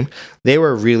Blockstream, they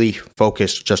were really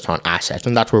focused just on assets,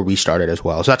 and that's where we started as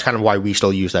well. So that's kind of why we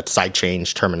still use that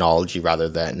sidechains terminology rather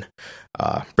than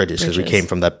bridges, because we came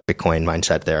from that Bitcoin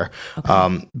mindset there.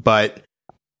 Okay. But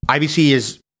IBC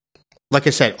is, like I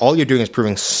said, all you're doing is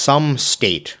proving some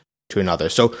state to another.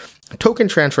 So token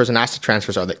transfers and asset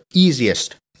transfers are the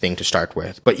easiest thing to start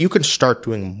with, but you can start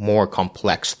doing more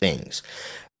complex things.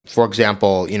 For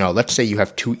example, let's say you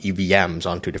have two EVMs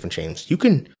on two different chains. You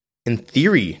can, in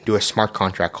theory, do a smart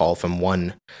contract call from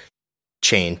one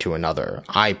chain to another.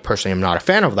 I personally am not a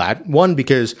fan of that. One,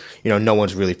 because, no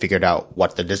one's really figured out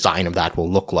what the design of that will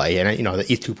look like. And,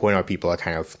 the ETH 2.0 people are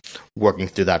kind of working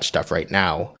through that stuff right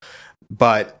now.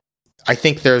 But I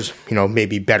think there's,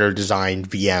 maybe better designed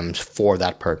VMs for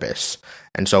that purpose.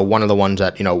 And so one of the ones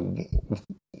that,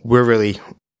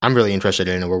 I'm really interested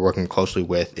in and we're working closely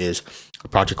with is a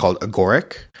project called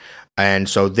Agoric. And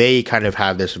so they kind of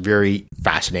have this very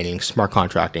fascinating smart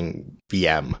contracting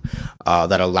VM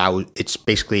that allows, it's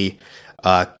basically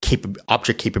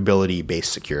object capability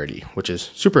based security, which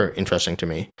is super interesting to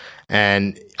me.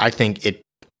 And I think it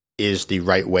is the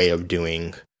right way of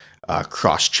doing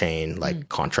cross-chain like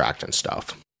contract and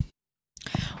stuff.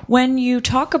 When you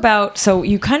talk about, so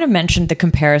you kind of mentioned the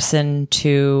comparison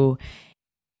to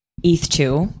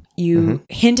ETH2. You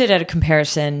hinted at a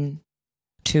comparison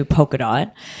to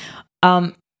Polkadot.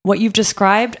 What you've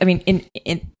described, I mean,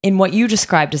 in what you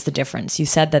described is the difference. You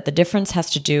said that the difference has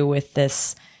to do with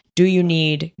this: do you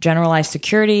need generalized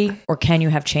security, or can you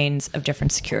have chains of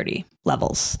different security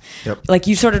levels? Yep. Like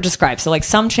you sort of described. So like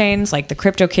some chains, like the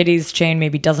CryptoKitties chain,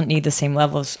 maybe doesn't need the same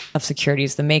levels of security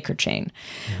as the Maker chain.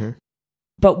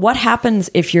 But what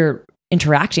happens if you're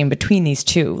interacting between these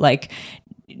two? Like,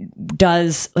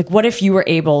 what if you were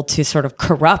able to sort of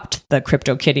corrupt the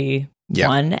CryptoKitty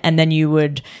one, and then you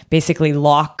would basically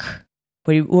lock,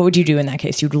 what would you do in that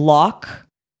case? You'd lock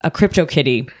a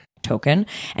CryptoKitty token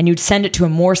and you'd send it to a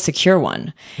more secure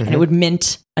one, and it would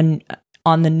mint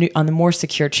on the more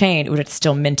secure chain, it would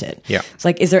still mint it. Yeah. It's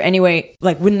like, is there any way,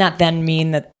 like, wouldn't that then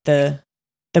mean that the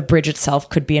bridge itself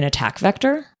could be an attack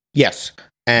vector? Yes.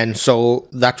 And so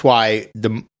that's why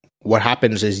what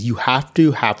happens is you have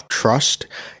to have trust.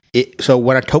 So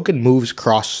when a token moves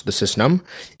across the system,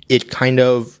 it kind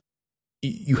of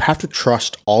you have to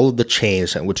trust all of the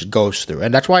chains in which it goes through.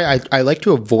 And that's why I like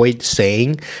to avoid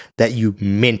saying that you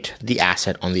mint the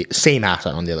asset on the same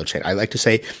asset on the other chain. I like to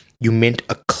say you mint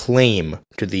a claim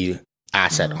to the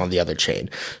asset on the other chain.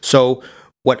 So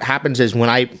what happens is when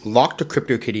I locked a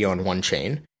CryptoKitty on one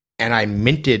chain and I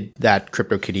minted that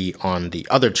CryptoKitty on the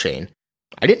other chain,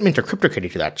 I didn't mint a CryptoKitty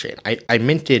to that chain. I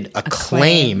minted a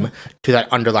claim to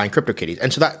that underlying CryptoKitties.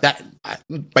 And so that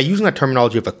by using that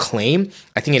terminology of a claim,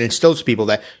 I think it instills people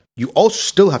that you also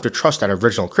still have to trust that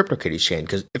original CryptoKitties chain,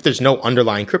 because if there's no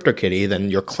underlying CryptoKitty,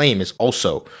 then your claim is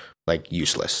also like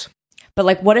useless. But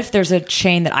like, what if there's a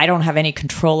chain that I don't have any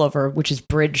control over, which is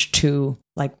bridged to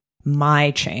like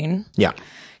my chain? Yeah.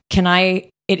 Can I?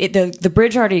 The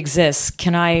bridge already exists.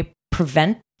 Can I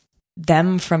prevent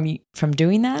them from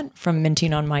doing that, from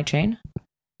minting on my chain?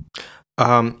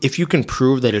 If you can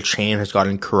prove that a chain has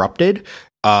gotten corrupted,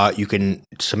 you can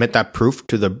submit that proof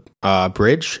to the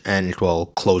bridge, and it will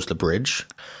close the bridge.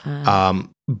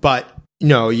 But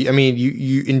no, I mean,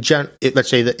 you let's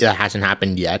say that hasn't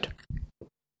happened yet,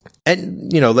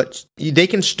 and they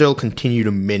can still continue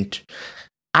to mint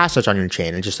assets on your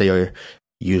chain, and just say your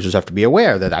users have to be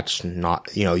aware that that's not,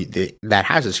 that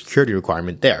has a security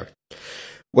requirement there.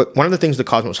 One of the things the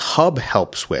Cosmos Hub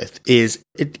helps with is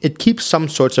it keeps some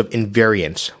sorts of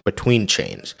invariance between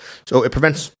chains. So it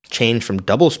prevents chains from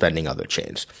double spending other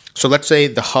chains. So let's say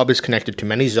the hub is connected to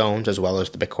many zones as well as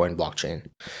the Bitcoin blockchain.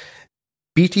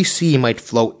 BTC might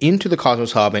flow into the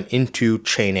Cosmos Hub and into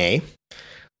Chain A.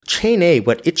 Chain A,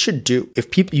 what it should do,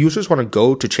 if users want to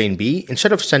go to Chain B,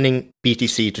 instead of sending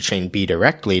BTC to Chain B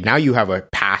directly, now you have a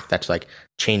path that's like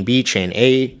Chain B, Chain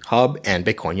A, Hub, and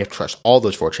Bitcoin. You have to trust all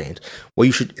those 4 chains. What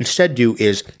you should instead do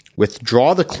is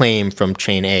withdraw the claim from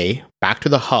Chain A back to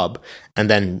the Hub, and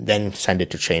then send it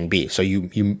to Chain B. So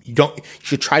you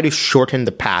should try to shorten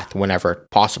the path whenever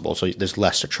possible, so there's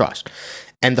less to trust.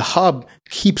 And the hub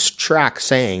keeps track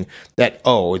saying that,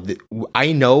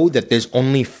 I know that there's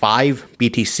only 5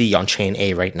 BTC on Chain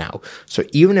A right now. So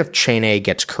even if Chain A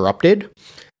gets corrupted,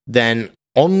 then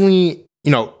only,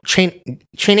 Chain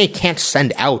A can't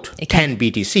send out 10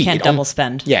 BTC. Can't double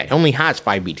spend. Yeah, it only has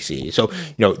 5 BTC. So,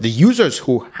 the users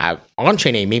who have on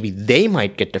Chain A, maybe they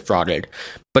might get defrauded,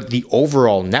 but the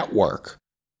overall network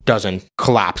doesn't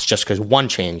collapse just because one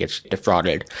chain gets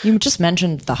defrauded. You just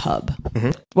mentioned the hub.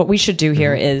 Mm-hmm. What we should do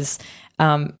here is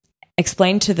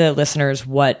explain to the listeners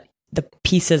what the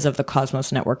pieces of the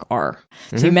Cosmos network are.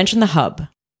 Mm-hmm. So you mentioned the hub.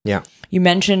 Yeah. You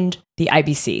mentioned the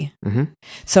IBC. Mm-hmm.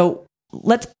 So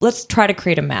let's try to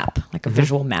create a map, like a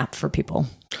visual map for people.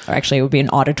 Or actually, it would be an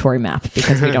auditory map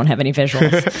because we don't have any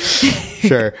visuals.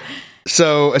 Sure.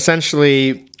 So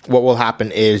essentially, what will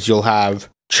happen is you'll have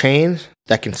chains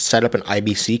that can set up an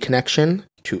IBC connection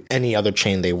to any other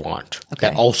chain they want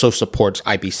that also supports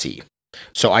IBC.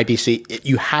 So IBC,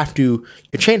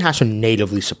 your chain has to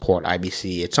natively support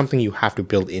IBC. It's something you have to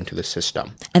build into the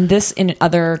system. And this, in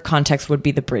other contexts, would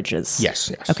be the bridges.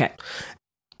 Yes. Okay.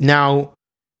 Now,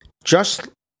 just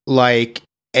like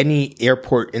any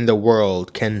airport in the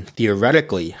world can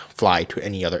theoretically fly to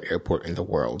any other airport in the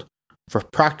world, for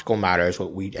practical matters,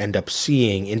 what we end up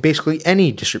seeing in basically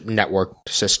any network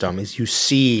system is you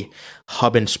see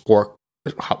hub and spoke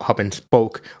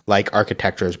like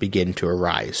architectures begin to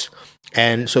arise.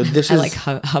 And so I like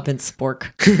hub and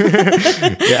spork.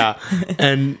 Yeah.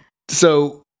 And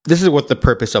so this is what the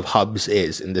purpose of hubs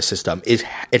is in the system, is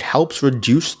it helps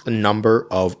reduce the number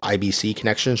of IBC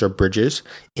connections or bridges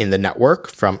in the network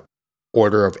from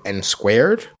order of n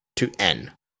squared to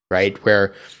n, right?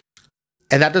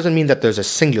 And that doesn't mean that there's a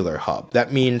singular hub.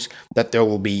 That means that there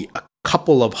will be a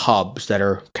couple of hubs that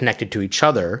are connected to each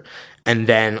other and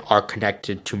then are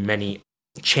connected to many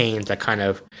chains that kind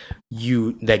of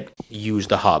use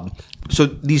the hub. So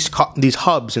these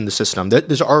hubs in the system,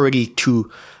 there's already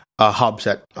 2 hubs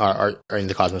that are in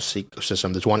the Cosmos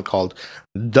system. There's one called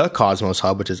the Cosmos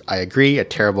Hub, which is, I agree, a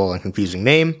terrible and confusing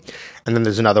name. And then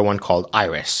there's another one called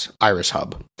Iris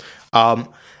Hub.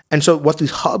 And so what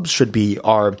these hubs should be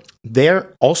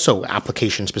they're also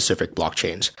application-specific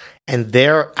blockchains. And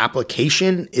their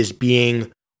application is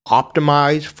being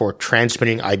optimized for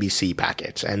transmitting IBC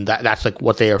packets. And that's like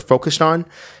what they are focused on.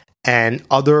 And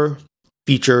other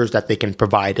features that they can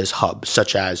provide as hubs,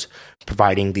 such as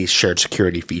providing these shared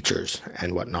security features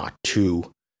and whatnot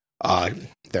to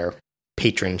their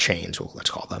patron chains,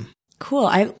 let's call them. Cool.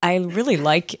 I really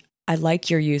like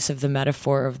your use of the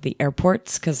metaphor of the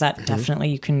airports, because that definitely,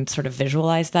 you can sort of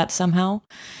visualize that somehow.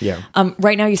 Yeah.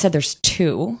 Right now you said there's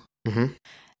 2. Mm-hmm.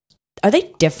 Are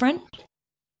they different?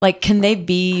 Like, can they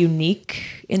be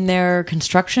unique in their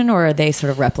construction, or are they sort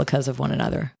of replicas of one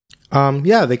another?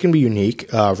 Yeah, they can be unique.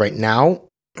 Right now,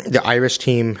 the Iris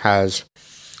team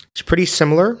it's pretty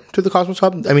similar to the Cosmos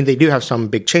Hub. I mean, they do have some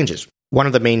big changes. One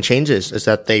of the main changes is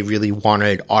that they really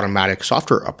wanted automatic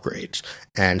software upgrades.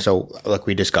 And so, like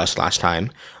we discussed last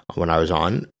time when I was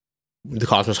on the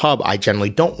Cosmos Hub, I generally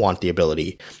don't want the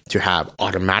ability to have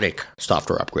automatic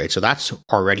software upgrades. So that's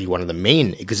already one of the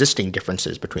main existing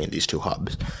differences between these two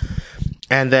hubs.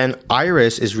 And then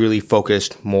Iris is really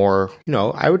focused more,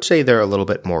 I would say they're a little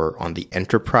bit more on the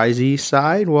enterprisey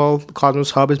side, while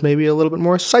Cosmos Hub is maybe a little bit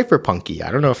more cypherpunky.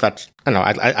 I don't know if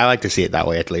I like to see it that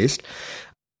way at least.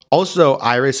 Also,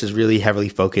 Iris is really heavily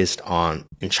focused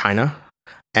in China.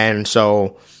 And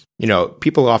so,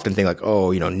 people often think like,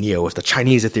 Neo is the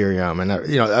Chinese Ethereum and,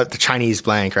 the Chinese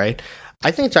blank, right?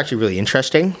 I think it's actually really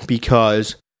interesting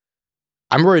because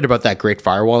I'm worried about that Great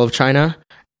Firewall of China.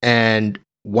 And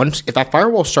if that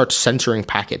firewall starts censoring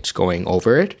packets going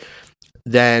over it,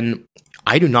 then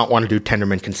I do not want to do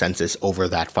Tendermint consensus over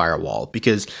that firewall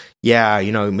because,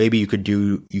 maybe you could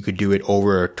do it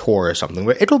over Tor or something,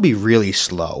 but it'll be really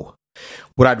slow.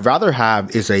 What I'd rather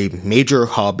have is a major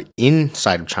hub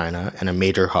inside of China and a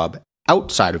major hub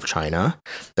outside of China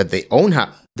that they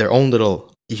have their own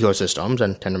little ecosystems,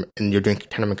 and you're doing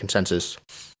Tendermint consensus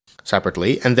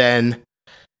separately, and then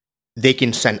they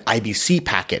can send IBC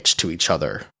packets to each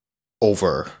other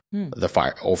over the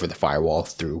firewall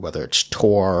through whether it's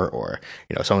Tor or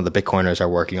some of the Bitcoiners are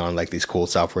working on like these cool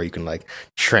stuff where you can like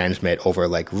transmit over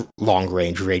like long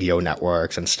range radio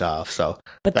networks and stuff.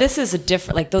 But this is a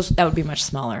different that would be much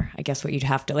smaller. I guess what you'd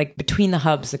have to between the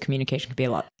hubs, the communication could be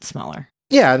a lot smaller.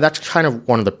 Yeah, and that's kind of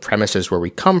one of the premises where we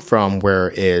come from, where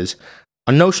is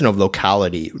a notion of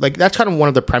locality. Like that's kind of one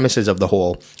of the premises of the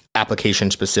whole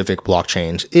application-specific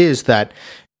blockchains is that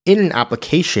in an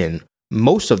application,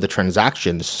 most of the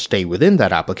transactions stay within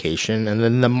that application, and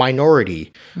then the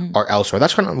minority are elsewhere.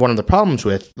 That's kind of one of the problems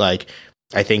with, I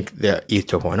think the ETH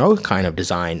 2.0 kind of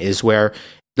design is where,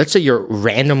 let's say you're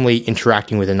randomly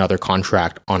interacting with another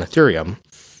contract on Ethereum,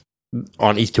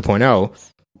 on ETH 2.0,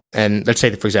 and let's say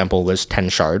that, for example, there's 10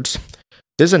 shards.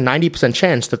 There's a 90%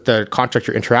 chance that the contract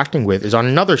you're interacting with is on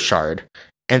another shard,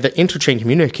 and the interchain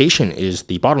communication is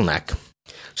the bottleneck.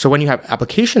 So when you have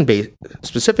application-based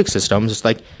specific systems, it's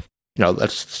like,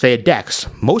 let's say a DEX.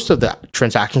 Most of the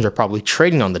transactions are probably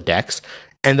trading on the DEX,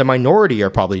 and the minority are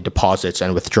probably deposits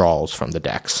and withdrawals from the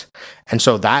DEX. And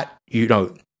so that,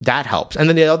 that helps. And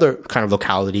then the other kind of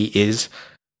locality is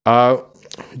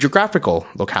geographical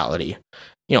locality.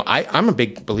 I'm a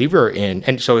big believer in,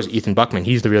 and so is Ethan Buckman.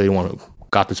 He's the really one who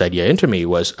got this idea into me,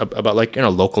 was about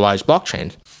localized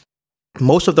blockchains.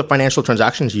 Most of the financial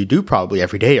transactions you do probably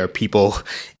every day are people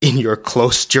in your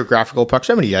close geographical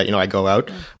proximity. I go out,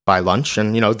 buy lunch,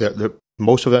 and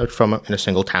most of it from in a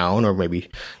single town or maybe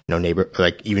neighbor,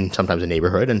 like even sometimes a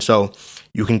neighborhood, and so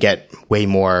you can get way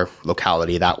more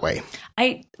locality that way.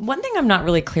 One thing I'm not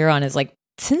really clear on is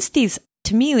since these,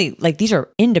 to me, these are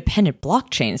independent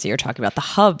blockchains that you're talking about. The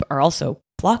hub are also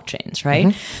blockchains, right?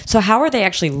 Mm-hmm. So how are they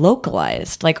actually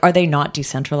localized? Are they not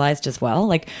decentralized as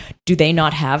well? Do they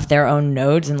not have their own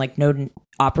nodes and node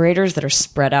operators that are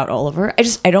spread out all over?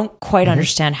 I don't quite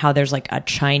understand how there's a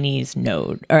Chinese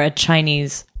node or a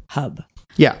Chinese hub.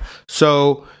 Yeah.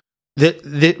 So we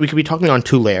could be talking on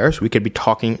two layers. We could be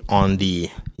talking on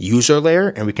the user layer,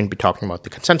 and we can be talking about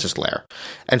the consensus layer.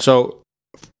 And so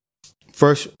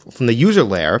first, from the user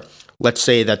layer, let's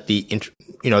say that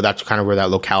that's kind of where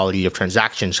that locality of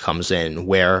transactions comes in,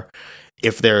 where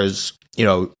if there's,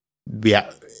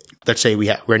 let's say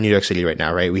we're in New York City right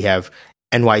now, right? We have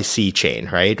NYC chain,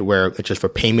 right? Where it's just for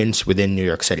payments within New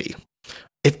York City.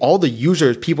 If all the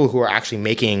users, people who are actually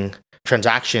making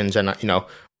transactions and,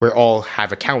 we all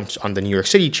have accounts on the New York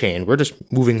City chain, we're just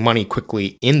moving money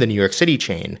quickly in the New York City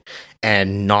chain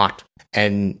and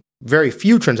very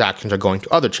few transactions are going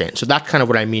to other chains. So that's kind of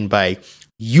what I mean by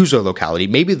user locality.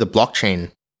 Maybe the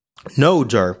blockchain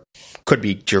nodes could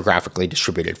be geographically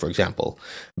distributed, for example,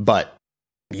 but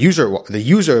the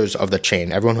users of the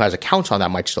chain, everyone who has accounts on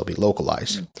that, might still be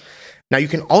localized. Mm-hmm. Now, you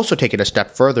can also take it a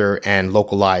step further and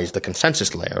localize the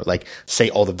consensus layer. Say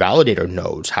all the validator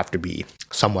nodes have to be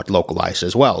somewhat localized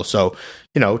as well. So,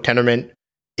 Tendermint,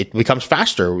 it becomes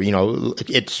faster.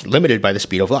 It's limited by the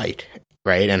speed of light,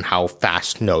 right? And how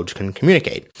fast nodes can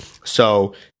communicate.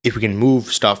 So if we can move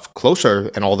stuff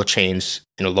closer and all the chains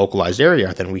in a localized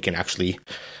area, then we can actually,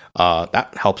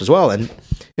 that helps as well. And,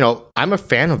 I'm a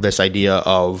fan of this idea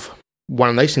of, one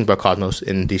of the nice things about Cosmos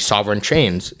in the sovereign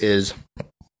chains is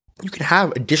you can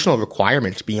have additional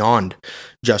requirements beyond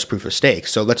just proof of stake.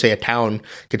 So let's say a town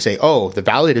could say, the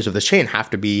validators of this chain have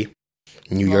to be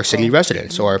New York City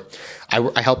residents. Or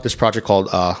I helped this project called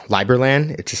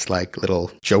Liberland. It's just like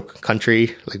little joke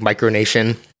country, like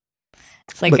micronation.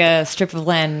 It's like a strip of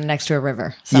land next to a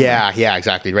river. Somewhere. Yeah,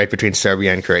 exactly. Right between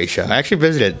Serbia and Croatia. I actually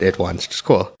visited it once. It's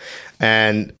cool.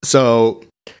 And so,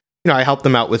 I helped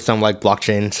them out with some like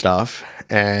blockchain stuff.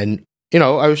 And,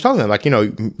 I was telling them like,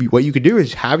 what you could do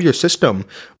is have your system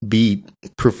be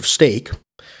proof of stake,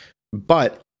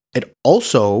 but it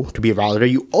also, to be a validator,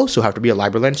 you also have to be a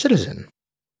Liberland citizen.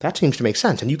 That seems to make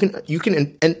sense. And you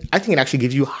can, and I think it actually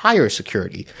gives you higher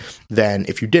security than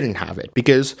if you didn't have it.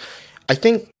 Because I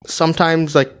think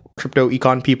sometimes like crypto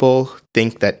econ people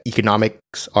think that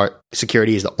economics or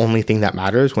security is the only thing that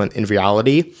matters, when in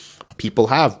reality, people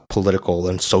have political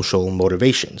and social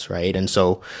motivations, right? And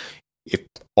so if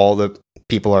all the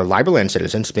people are Liberland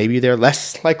citizens, maybe they're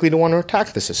less likely to want to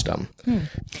attack the system. And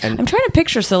I'm trying to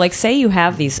picture, so like say you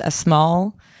have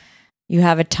you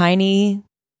have a tiny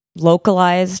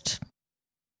localized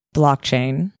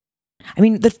blockchain. I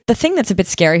mean, the thing that's a bit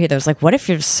scary here though is like, what if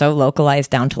you're so localized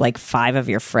down to like 5 of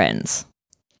your friends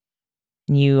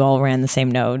and you all ran the same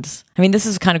nodes? I mean, this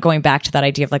is kind of going back to that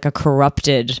idea of like a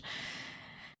corrupted.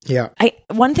 Yeah.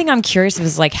 One thing I'm curious of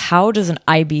is like, how does an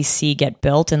IBC get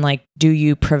built, and like, do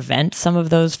you prevent some of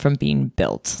those from being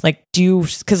built? Like,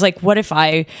 because like, what if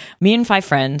me and 5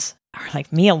 friends, or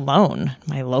like me alone,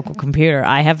 my local computer,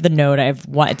 I have the node,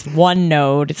 it's one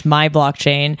node, it's my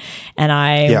blockchain, and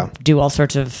I do all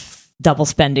sorts of double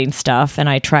spending stuff, and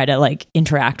I try to like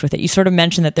interact with it. You sort of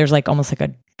mentioned that there's like almost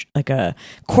like a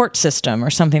court system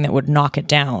or something that would knock it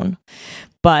down,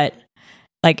 but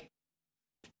like,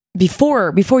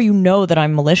 before you know that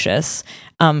I'm malicious,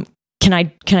 can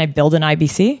I build an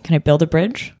IBC? Can I build a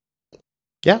bridge?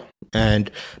 Yeah,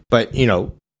 but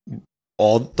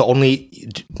all the only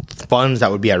funds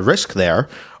that would be at risk there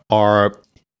are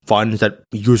funds that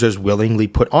users willingly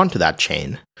put onto that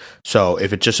chain. So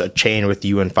if it's just a chain with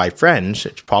you and 5 friends,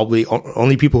 it's probably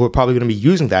only people who are probably going to be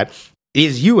using that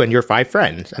is you and your 5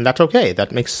 friends, and that's okay.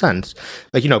 That makes sense.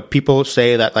 Like, people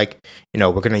say that like,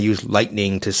 we're going to use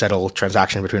Lightning to settle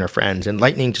transactions between our friends, and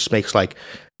Lightning just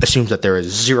assumes that there is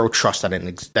zero trust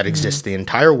that exists in the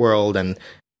entire world, and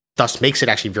thus makes it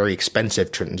actually very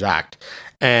expensive to transact.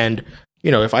 And,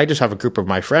 if I just have a group of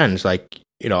my friends, like,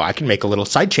 I can make a little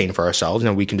sidechain for ourselves,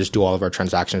 and we can just do all of our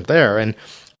transactions there. And,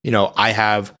 I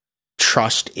have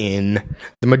trust in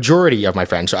the majority of my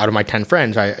friends. So out of my 10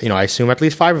 friends, I assume at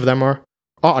least 5 of them are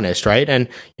honest, right? And,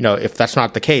 if that's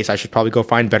not the case, I should probably go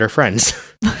find better friends.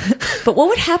 But what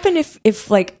would happen if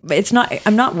like,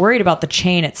 I'm not worried about the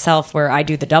chain itself where I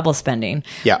do the double spending.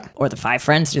 Yeah. Or the 5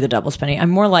 friends do the double spending. I'm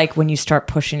more like when you start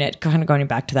pushing it, kind of going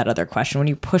back to that other question, when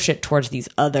you push it towards these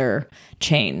other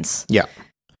chains. Yeah.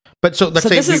 But so let's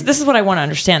say this is what I want to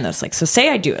understand this. Like, so say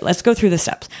I do it. Let's go through the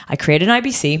steps. I create an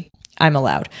IBC. I'm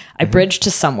allowed. I bridge to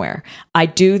somewhere. I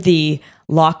do the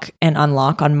lock and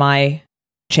unlock on my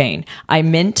chain. I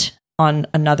mint on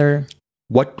another.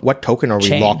 What token are we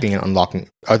chain. locking and unlocking?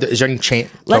 Is there any chain?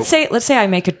 Let's say I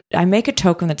make a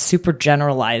token that's super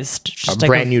generalized. Just a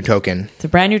brand new token. It's a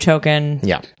brand new token.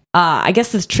 Yeah. I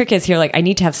guess the trick is here, like, I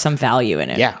need to have some value in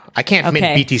it. Yeah. I can't mint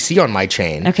BTC on my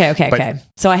chain. Okay.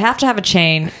 So I have to have a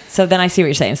chain. So then I see what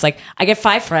you're saying. It's like, I get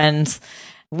 5 friends.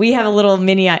 We have a little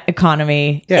mini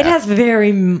economy. Yeah. It has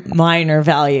very minor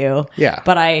value. Yeah.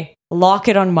 But I lock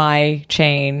it on my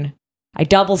chain. I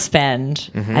double spend.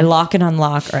 I lock and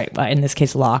unlock. All right. In this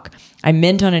case, lock. I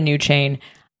mint on a new chain.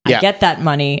 I get that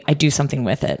money. I do something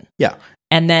with it. Yeah.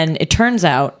 And then it turns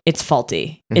out it's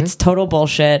faulty. It's total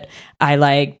bullshit. I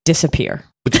like disappear.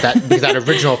 Because that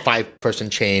original 5-person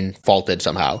chain faulted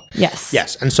somehow.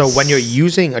 Yes. And so when you're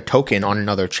using a token on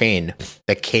another chain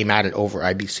that came at it over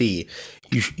IBC,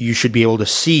 you should be able to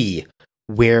see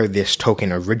where this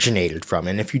token originated from.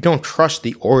 And if you don't trust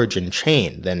the origin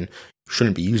chain, then you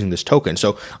shouldn't be using this token.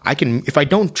 So if I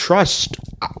don't trust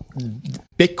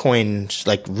Bitcoin's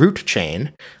like root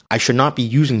chain, I should not be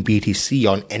using BTC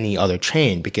on any other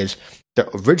chain, because the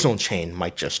original chain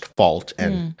might just fault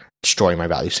and destroy my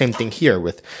value. Same thing here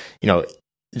with,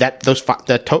 that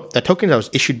token that was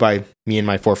issued by me and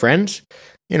my 4 friends,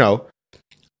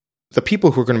 the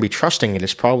people who are going to be trusting it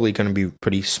is probably going to be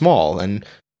pretty small. And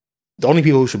the only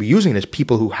people who should be using it is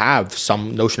people who have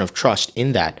some notion of trust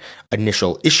in that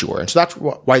initial issuer. And so that's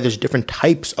why there's different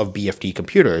types of BFT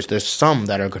computers. There's some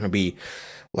that are going to be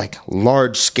like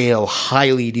large scale,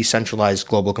 highly decentralized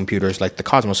global computers like the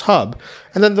Cosmos Hub.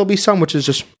 And then there'll be some which is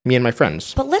just me and my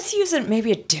friends. But let's use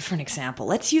maybe a different example.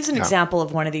 Let's use an example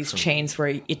of one of these chains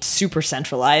where it's super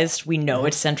centralized. We know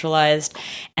it's centralized,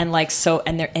 and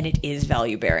and it is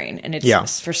value bearing. And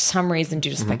it's for some reason,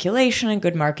 due to speculation and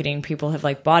good marketing, people have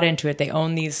like bought into it. They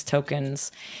own these tokens.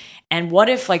 And what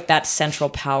if like that central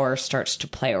power starts to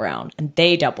play around and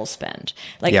they double spend?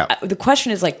 The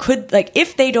question is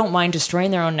if they don't mind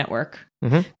destroying their own network,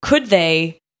 could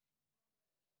they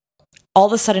all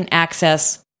of a sudden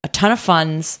access a ton of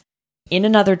funds in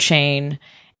another chain?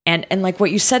 And like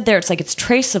what you said there, it's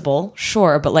traceable,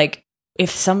 sure, but like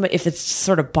if it's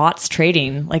sort of bots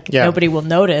trading, nobody will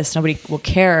notice, nobody will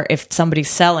care if somebody's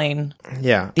selling.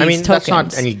 Yeah, these tokens. That's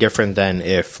not any different than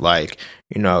if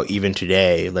even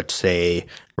today, let's say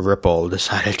Ripple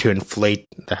decided to inflate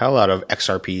the hell out of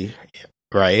XRP,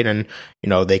 right? And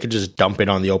they could just dump it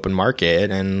on the open market,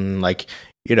 and I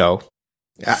don't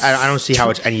see how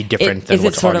it's any different than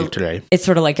what's already today. It's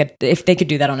sort of like if they could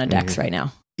do that on a DEX right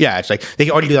now. Yeah, it's like they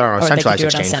can already do that on a centralized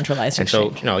exchange. And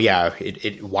so,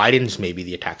 it widens maybe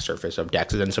the attack surface of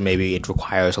DEXs, and so maybe it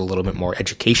requires a little bit more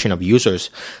education of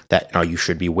users that you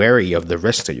should be wary of the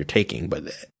risks that you're taking. But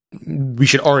we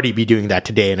should already be doing that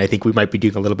today, and I think we might be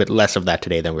doing a little bit less of that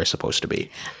today than we're supposed to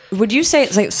be. Would you say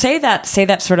it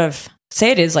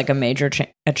is like a major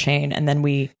chain, and then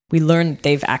we learn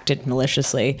they've acted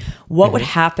maliciously? What would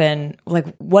happen?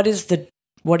 Like, what is the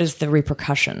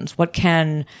repercussions? What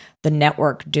can the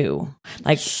network do?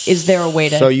 Like, is there a way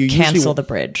to cancel the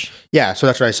bridge? Yeah, so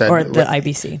that's what I said. Or the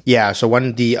IBC. Yeah, so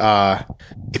when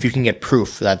if you can get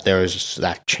proof that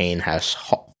that chain has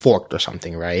forked or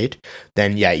something, right?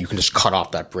 Then you can just cut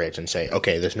off that bridge and say,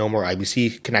 okay, there's no more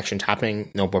IBC connections happening.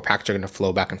 No more packets are going to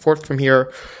flow back and forth from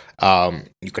here.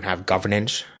 You can have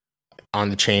governance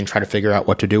on the chain, try to figure out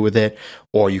what to do with it.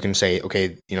 Or you can say,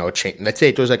 okay, a chain, let's say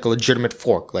it was like a legitimate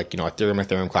fork, like,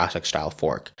 Ethereum Classic style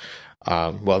fork.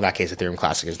 Well, in that case, Ethereum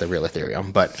Classic is the real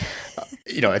Ethereum, but,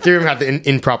 Ethereum had the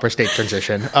improper state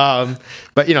transition.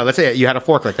 But, let's say you had a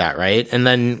fork like that, right? And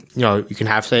then, you can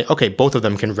okay, both of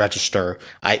them can register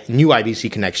new IBC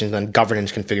connections, and then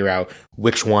governance can figure out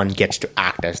which one gets to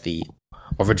act as the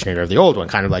originator of the old one.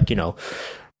 Kind of like,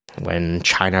 when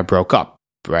China broke up,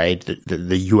 right?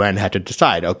 The UN had to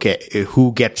decide, okay,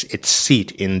 who gets its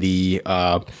seat in the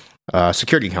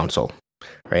Security Council,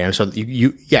 right? And so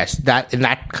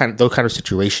those kind of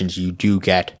situations, you do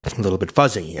get a little bit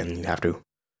fuzzy, and you have to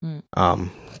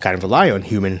kind of rely on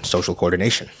human social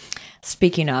coordination.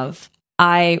 Speaking of,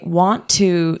 I want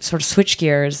to sort of switch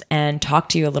gears and talk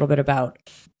to you a little bit about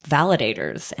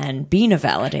validators and being a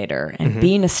validator and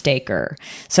being a staker.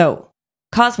 So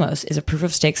Cosmos is a proof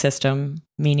of stake system,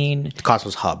 meaning the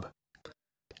Cosmos Hub.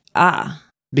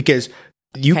 Because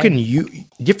you can use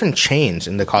different chains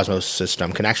in the Cosmos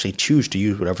system can actually choose to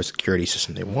use whatever security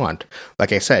system they want.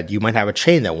 Like I said, you might have a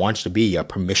chain that wants to be a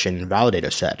permission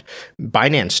validator set.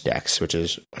 Binance Dex, which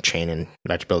is a chain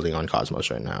that's building on Cosmos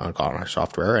right now, on our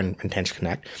software and Tension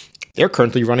Connect, they're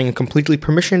currently running a completely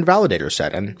permissioned validator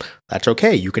set, and that's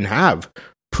okay. You can have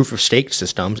proof of stake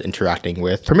systems interacting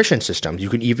with permission systems. You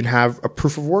can even have a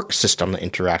proof of work system that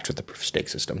interacts with the proof of stake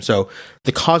system. So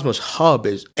the Cosmos Hub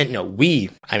is, and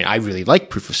I really like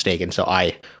proof of stake, and so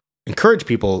I encourage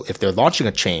people, if they're launching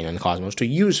a chain in Cosmos, to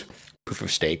use proof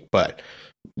of stake, but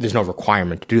there's no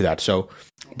requirement to do that.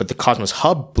 But the Cosmos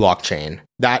Hub blockchain,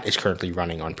 that is currently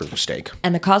running on proof of stake.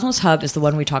 And the Cosmos Hub is the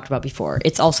one we talked about before.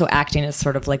 It's also acting as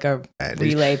sort of like a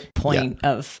relay point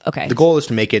of, okay. The goal is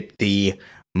to make it the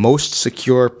most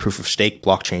secure proof of stake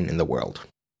blockchain in the world.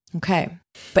 Okay.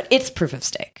 But it's proof of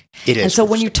stake. It is. And so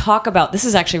when you talk about, this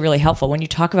is actually really helpful, when you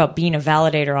talk about being a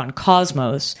validator on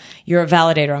Cosmos, you're a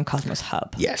validator on Cosmos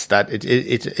Hub. Yes,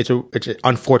 it's an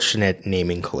unfortunate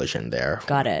naming collision there.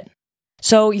 Got it.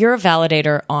 So you're a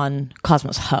validator on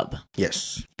Cosmos Hub.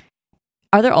 Yes.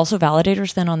 Are there also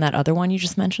validators then on that other one you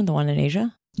just mentioned, the one in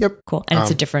Asia? Yep. Cool. And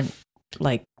it's a different,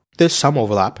 there's some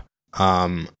overlap.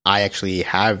 I actually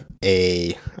have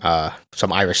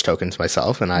some Irish tokens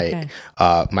myself, and my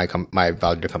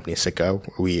validator company is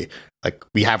Sitco.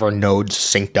 We have our nodes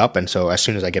synced up, and so as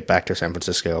soon as I get back to San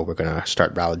Francisco, we're gonna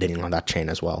start validating on that chain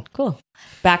as well. Cool.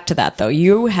 Back to that though,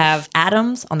 you have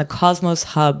atoms on the Cosmos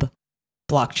Hub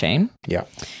blockchain. Yeah.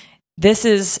 This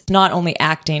is not only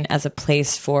acting as a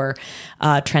place for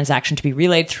transaction to be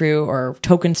relayed through or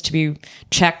tokens to be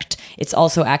checked, it's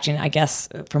also acting, I guess,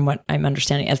 from what I'm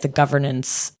understanding, as the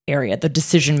governance area, the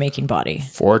decision-making body.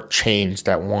 For chains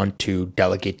that want to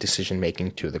delegate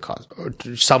decision-making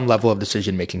to some level of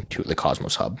decision-making to the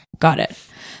Cosmos Hub. Got it.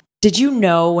 Did you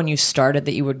know when you started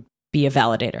that you would be a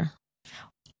validator?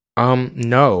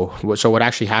 No. So what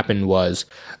actually happened was,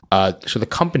 so the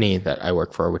company that I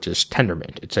work for, which is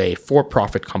Tendermint, it's a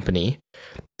for-profit company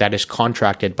that is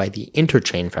contracted by the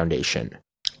Interchain Foundation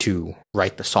to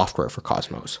write the software for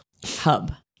Cosmos.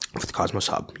 Hub. With Cosmos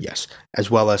Hub, yes.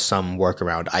 As well as some work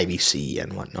around IBC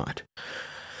and whatnot.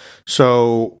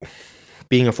 So,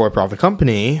 being a for-profit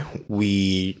company,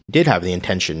 we did have the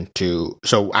intention to,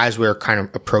 so as we're kind of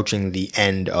approaching the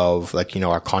end of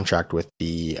our contract with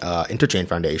the Interchain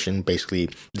Foundation, basically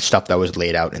the stuff that was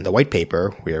laid out in the white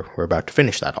paper, we're about to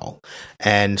finish that all.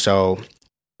 And so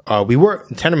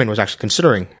Tendermint was actually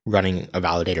considering running a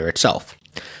validator itself.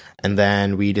 And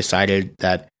then we decided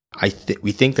that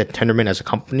we think that Tendermint as a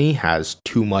company has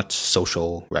too much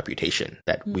social reputation,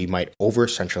 that we might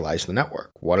over-centralize the network.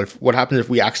 What happens if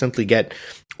we accidentally get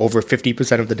over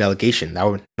 50% of the delegation? That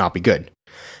would not be good.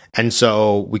 And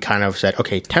so we kind of said,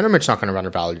 okay, Tendermint's not going to run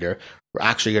a validator. We're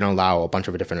actually going to allow a bunch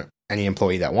of any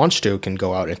employee that wants to can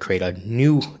go out and create a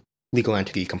new legal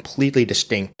entity completely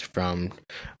distinct from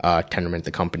Tendermint,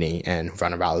 the company, and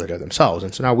run a validator themselves.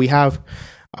 And so now we have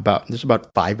there's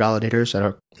about 5 validators that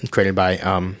are created by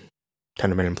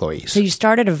Tendermint employees. So you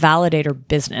started a validator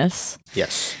business.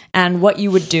 Yes. And what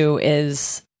you would do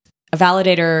is a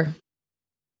validator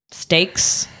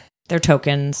stakes their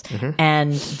tokens,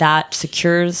 and that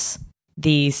secures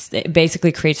it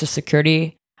basically creates a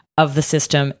security of the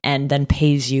system and then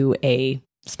pays you a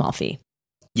small fee.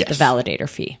 Yes. The validator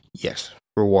fee. Yes.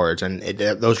 Rewards, and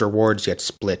those rewards get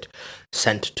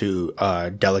sent to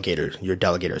your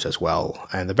delegators as well,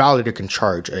 and the validator can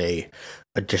charge a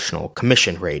additional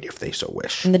commission rate if they so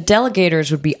wish. And the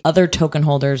delegators would be other token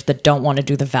holders that don't want to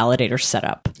do the validator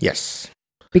setup. Yes.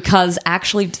 Because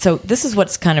actually, so this is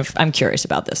what's I'm curious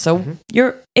about this. So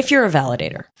if you're a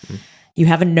validator, you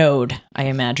have a node, I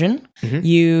imagine.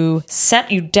 You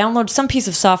download some piece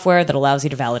of software that allows you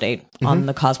to validate on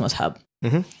the Cosmos Hub.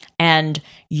 And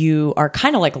you are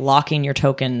kind of like locking your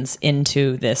tokens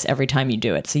into this every time you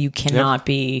do it. So you cannot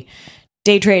be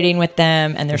day trading with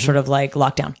them, and they're sort of like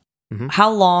locked down.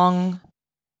 How long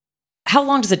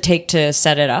does it take to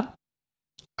set it up?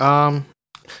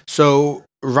 So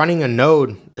running a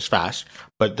node is fast,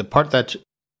 but the part that's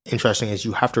interesting is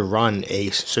you have to run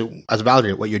so as a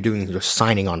validator, what you're doing is you're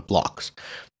signing on blocks.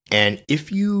 And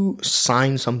if you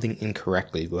sign something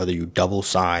incorrectly, whether you double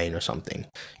sign or something,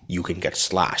 you can get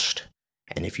slashed.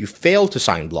 And if you fail to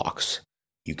sign blocks,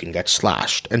 you can get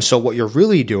slashed. And so what you're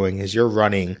really doing is you're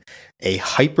running a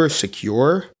hyper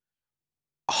secure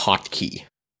hotkey.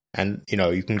 And,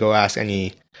 you can go ask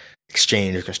any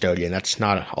exchange or custodian. That's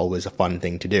not always a fun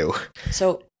thing to do.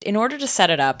 So in order to set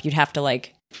it up, you'd have to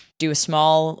do a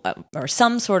small or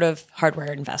some sort of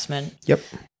hardware investment. Yep.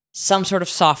 Some sort of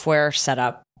software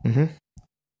setup.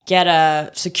 Get a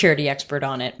security expert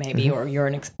on it, maybe, or you're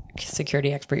a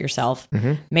security expert yourself.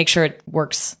 Make sure it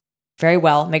works very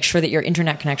well. Make sure that your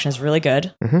internet connection is really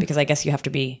good, because I guess you have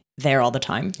to be there all the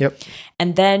time. Yep.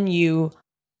 And then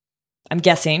I'm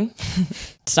guessing,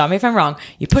 stop me if I'm wrong,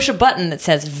 you push a button that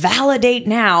says validate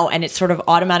now, and it sort of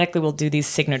automatically will do these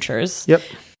signatures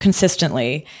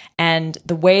consistently. And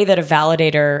the way that a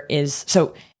validator is...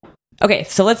 Okay,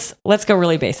 so let's go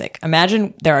really basic.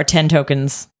 Imagine there are 10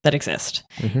 tokens that exist,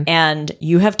 and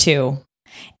you have 2,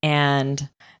 and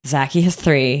Zaki has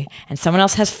 3, and someone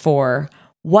else has 4.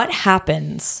 What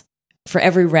happens for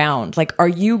every round? Are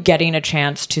you getting a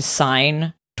chance to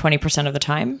sign 20% of the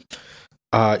time?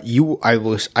 I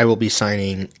will be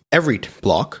signing every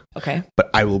block. Okay. But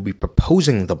I will be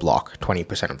proposing the block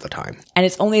 20% of the time. And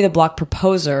it's only the block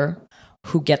proposer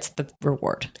who gets the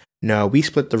reward. No, we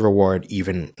split the reward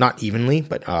not evenly,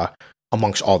 but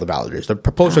amongst all the validators. The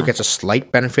proposer gets a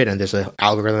slight benefit, and there's an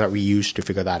algorithm that we use to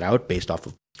figure that out based off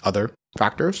of other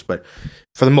factors. But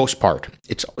for the most part,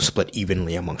 it's split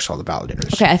evenly amongst all the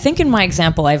validators. Okay, I think in my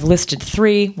example, I've listed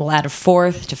 3. We'll add a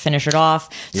 4th to finish it off.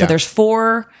 So there's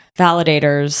 4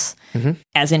 validators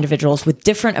as individuals with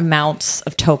different amounts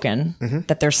of token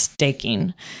that they're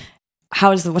staking.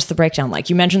 What's the breakdown like?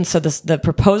 You mentioned, so the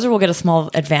proposer will get a small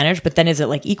advantage, but then is it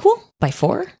equal by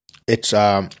 4? It's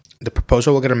the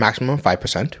proposer will get a maximum of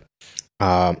 5%.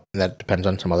 That depends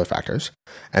on some other factors,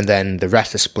 and then the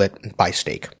rest is split by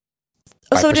stake.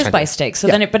 Oh, so it is by stake. So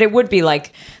then, but it would be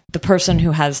the person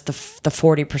who has the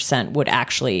 40% would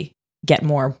actually get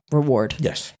more reward.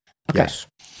 Yes. Okay. Yes.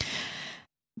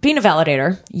 Being a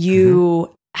validator,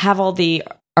 you have all the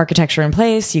architecture in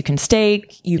place, you can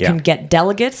stake, you can get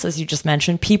delegates, as you just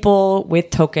mentioned, people with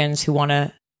tokens who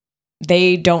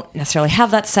they don't necessarily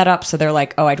have that set up, so they're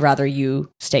like, oh, I'd rather you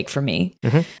stake for me.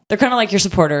 They're kind of like your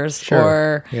supporters,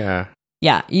 or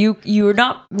you're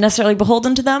not necessarily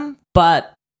beholden to them,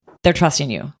 but They're trusting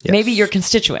you. Yes. Maybe your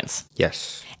constituents.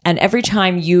 Yes. And every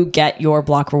time you get your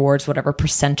block rewards, whatever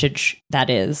percentage that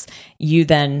is, you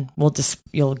then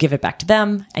you'll give it back to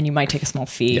them, and you might take a small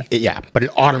fee. Yeah, but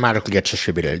it automatically gets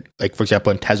distributed. Like, for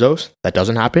example, in Tezos, that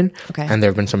doesn't happen. Okay. And there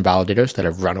have been some validators that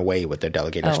have run away with their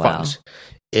delegators' Oh, wow. funds.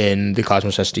 In the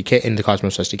Cosmos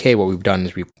SDK, what we've done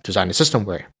is we've designed a system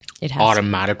where It has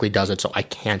automatically does it, so I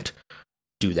can't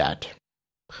do that.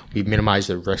 We've minimized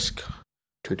the risk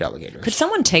to delegators. Could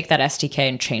someone take that SDK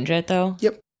and change it though?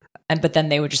 Yep. But then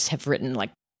they would just have written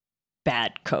like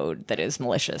bad code that is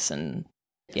malicious and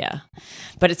yeah.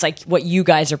 But it's like what you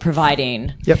guys are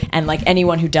providing. Yep. And like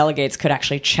anyone who delegates could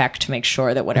actually check to make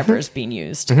sure that whatever is being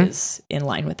used is in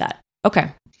line with that.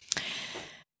 Okay.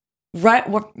 Right.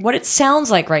 What it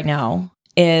sounds like right now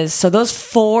is, so those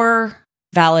 4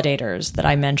 validators that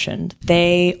I mentioned,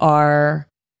 they are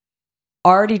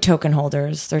already token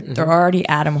holders. They're already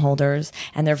Atom holders,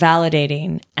 and they're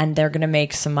validating, and they're going to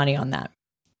make some money on that.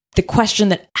 The question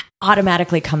that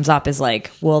automatically comes up is like,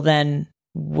 well, then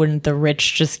wouldn't the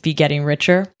rich just be getting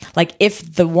richer? Like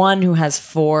if the one who has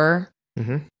 4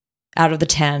 out of the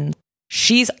 10,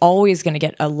 she's always going to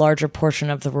get a larger portion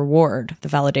of the reward, the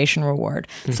validation reward.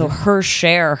 So her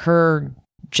share, her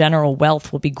general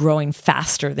wealth will be growing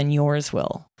faster than yours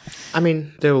will. I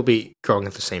mean, they will be growing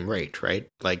at the same rate, right?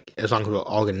 Like, as long as we're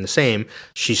all getting the same,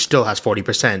 she still has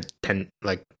 40%, 10,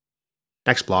 like,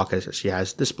 next block as she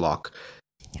has this block.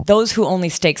 Those who only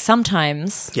stake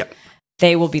sometimes, Yep.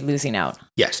 they will be losing out.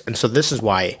 Yes, and so this is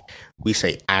why we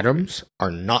say atoms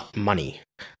are not money.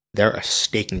 They're a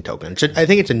staking token. I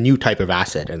think it's a new type of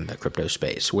asset in the crypto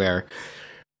space where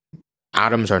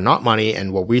atoms are not money,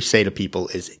 and what we say to people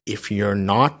is if you're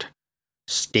not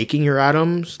staking your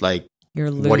atoms, like,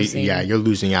 You're losing. you're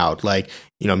losing out. Like,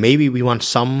 maybe we want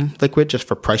some liquid just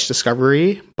for price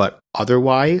discovery, but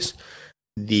otherwise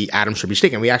the atoms should be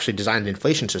staked. And we actually designed an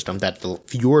inflation system that the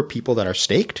fewer people that are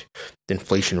staked, the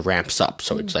inflation ramps up.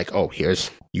 So it's like, oh,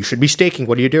 you should be staking.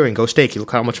 What are you doing? Go stake.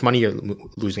 Look how much money you're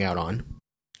losing out on.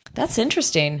 That's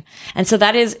interesting. And so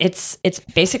that is, it's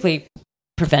basically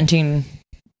preventing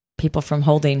people from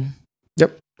holding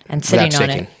Yep. and sitting Without on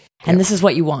staking. it. And this is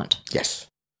what you want. Yes.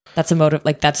 That's a motive,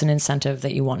 like that's an incentive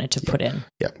that you wanted to put in.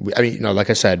 Yeah. I mean, like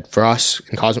I said, for us,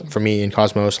 for me in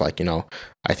Cosmos, like,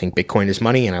 I think Bitcoin is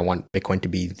money, and I want Bitcoin to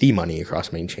be the money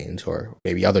across main chains, or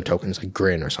maybe other tokens like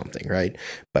Grin or something, right?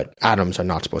 But atoms are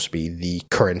not supposed to be the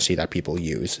currency that people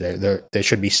use. They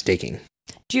should be staking.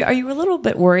 Are you a little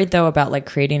bit worried though about like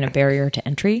creating a barrier to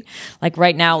entry? Like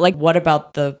right now, like what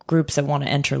about the groups that want to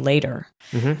enter later?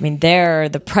 I mean,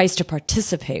 the price to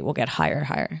participate will get higher and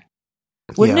higher.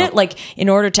 Wouldn't it? Like in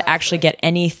order to actually get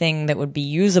anything that would be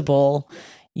usable,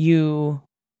 you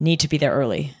need to be there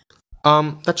early.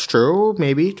 That's true,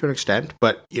 maybe to an extent,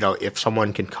 but if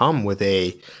someone can come with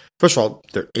first of all,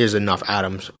 there is enough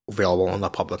atoms available on the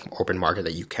public open market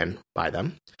that you can buy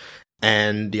them.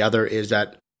 And the other is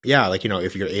that,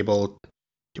 if you're able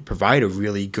to provide a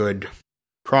really good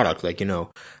product, like,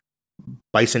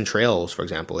 Bison Trails, for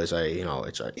example, is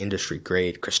it's an industry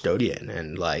grade custodian,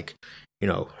 and like,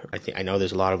 I know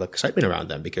there's a lot of excitement around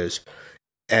them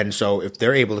and so if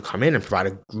they're able to come in and provide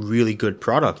a really good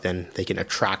product, then they can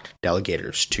attract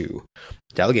delegators to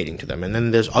delegating to them. And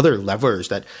then there's other levers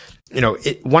that,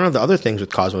 one of the other things with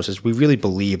Cosmos is we really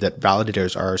believe that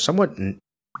validators are somewhat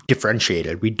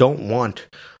differentiated. We don't want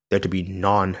there to be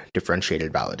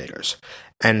non-differentiated validators.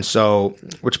 And so,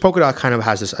 which Polkadot kind of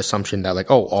has this assumption that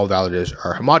like, oh, all validators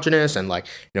are homogenous and like,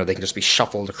 they can just be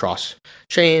shuffled across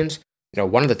chains.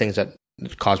 One of the things that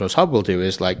Cosmos Hub will do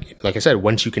is like I said,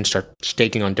 once you can start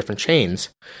staking on different chains,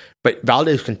 but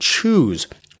validators can choose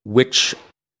which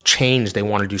chains they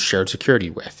want to do shared security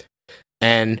with.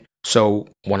 And so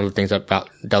one of the things that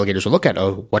delegators will look at,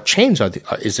 what chains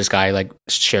is this guy like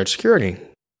shared security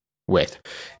with?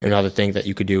 Another thing that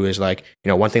you could do is like,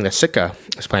 one thing that Sika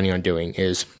is planning on doing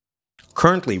is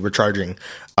currently we're charging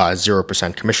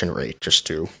 0% commission rate just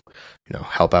to,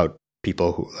 help out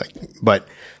people who like, but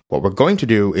what we're going to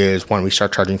do is when we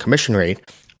start charging commission rate,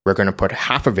 we're going to put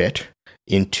half of it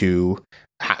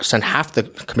send half the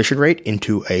commission rate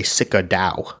into a Sika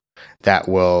DAO that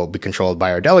will be controlled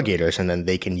by our delegators, and then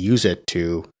they can use it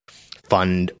to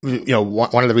fund,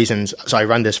 one of the reasons, so I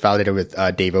run this validator with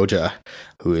Dave Oja,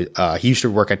 who he used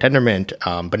to work at Tendermint,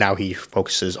 but now he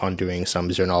focuses on doing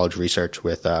some zero knowledge research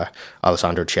with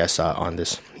Alessandro Chiesa on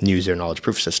this new zero knowledge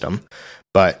proof system.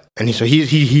 So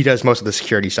he does most of the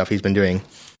security stuff. He's been doing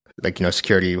like,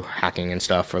 security hacking and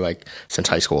stuff for like since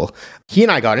high school. He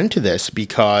and I got into this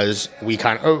because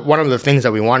one of the things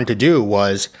that we wanted to do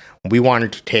was we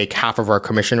wanted to take half of our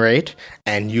commission rate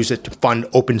and use it to fund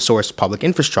open source public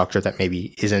infrastructure that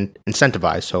maybe isn't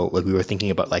incentivized. So like we were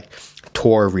thinking about like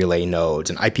Tor relay nodes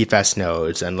and IPFS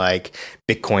nodes and like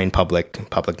Bitcoin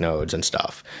public nodes and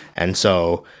stuff. And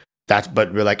so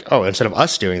but we're like, oh, instead of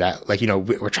us doing that, like,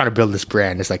 we're trying to build this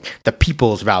brand as like the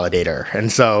people's validator. And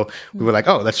so we were like,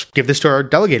 oh, let's give this to our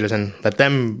delegators and let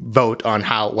them vote on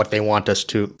what they want us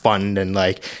to fund. And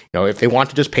like, if they want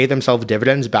to just pay themselves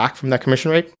dividends back from that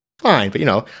commission rate, fine. But,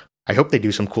 I hope they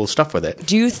do some cool stuff with it.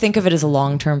 Do you think of it as a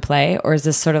long-term play, or is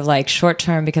this sort of like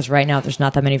short-term because right now there's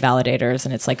not that many validators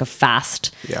and it's like a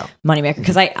fast moneymaker?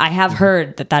 Because I have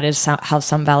heard that is how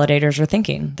some validators are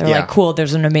thinking. They're like, cool,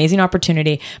 there's an amazing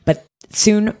opportunity, but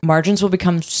soon margins will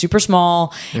become super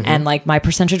small and like my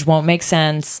percentage won't make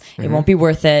sense. It won't be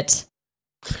worth it.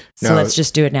 So let's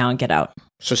just do it now and get out.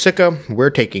 So Sica,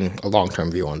 we're taking a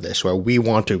long-term view on this where we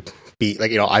want to be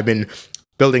like, I've been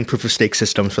building proof of stake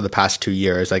systems for the past 2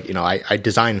 years. Like, I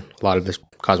design a lot of this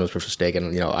Cosmos proof of stake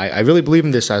and, I really believe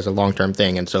in this as a long-term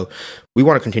thing. And so we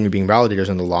want to continue being validators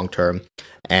in the long term.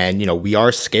 And, we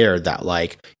are scared that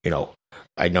like,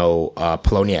 I know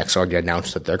Poloniex already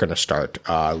announced that they're going to start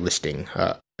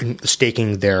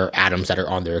staking their atoms that are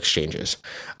on their exchanges.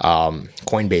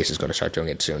 Coinbase is going to start doing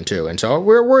it soon too. And so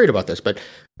we're worried about this. But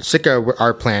Sica,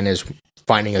 our plan is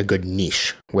finding a good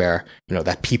niche where,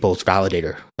 that people's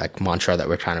validator, like mantra that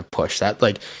we're trying to push, that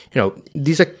like,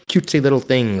 these are cutesy little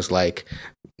things like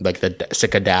the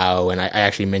Sica DAO. And I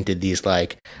actually minted these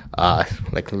like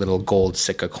little gold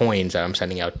Sica coins that I'm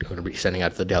going to be sending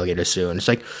out to the delegators soon. It's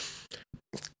like,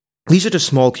 these are just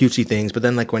small cutesy things. But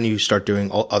then like when you start doing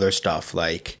all other stuff,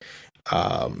 like,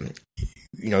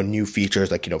 new features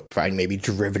like, find maybe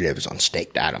derivatives on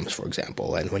staked atoms, for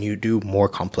example. And when you do more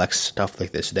complex stuff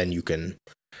like this, then you can,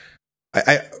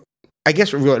 I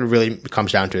guess what it really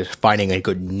comes down to is finding a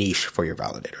good niche for your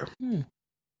validator.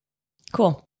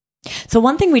 Cool. So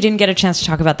one thing we didn't get a chance to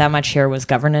talk about that much here was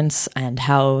governance and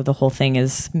how the whole thing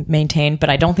is maintained,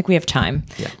 but I don't think we have time.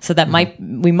 Yeah. So that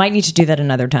we might need to do that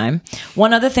another time.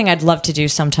 One other thing I'd love to do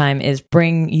sometime is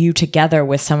bring you together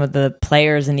with some of the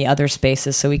players in the other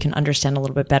spaces so we can understand a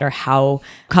little bit better how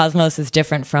Cosmos is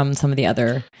different from some of the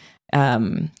other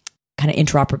kind of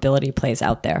interoperability plays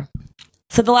out there.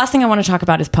 So the last thing I want to talk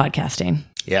about is podcasting.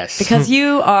 Yes. Because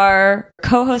you are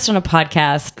co-host on a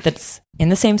podcast that's in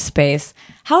the same space.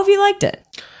 How have you liked it?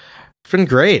 It's been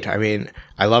great. I mean,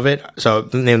 I love it. So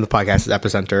the name of the podcast is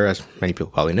Epicenter, as many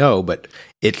people probably know, but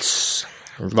it's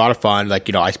a lot of fun.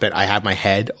 Like, I have my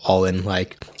head all in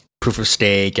like proof of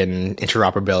stake and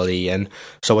interoperability. And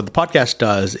so what the podcast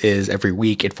does is every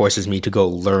week it forces me to go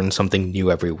learn something new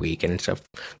every week. And stuff.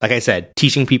 Like I said,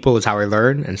 teaching people is how I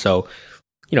learn. And so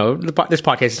this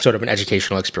podcast is sort of an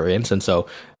educational experience. And so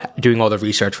doing all the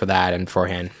research for that and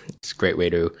beforehand, it's a great way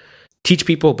to teach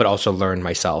people, but also learn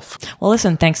myself. Well,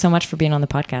 listen, thanks so much for being on the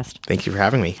podcast. Thank you for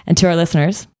having me. And to our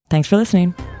listeners, thanks for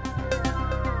listening.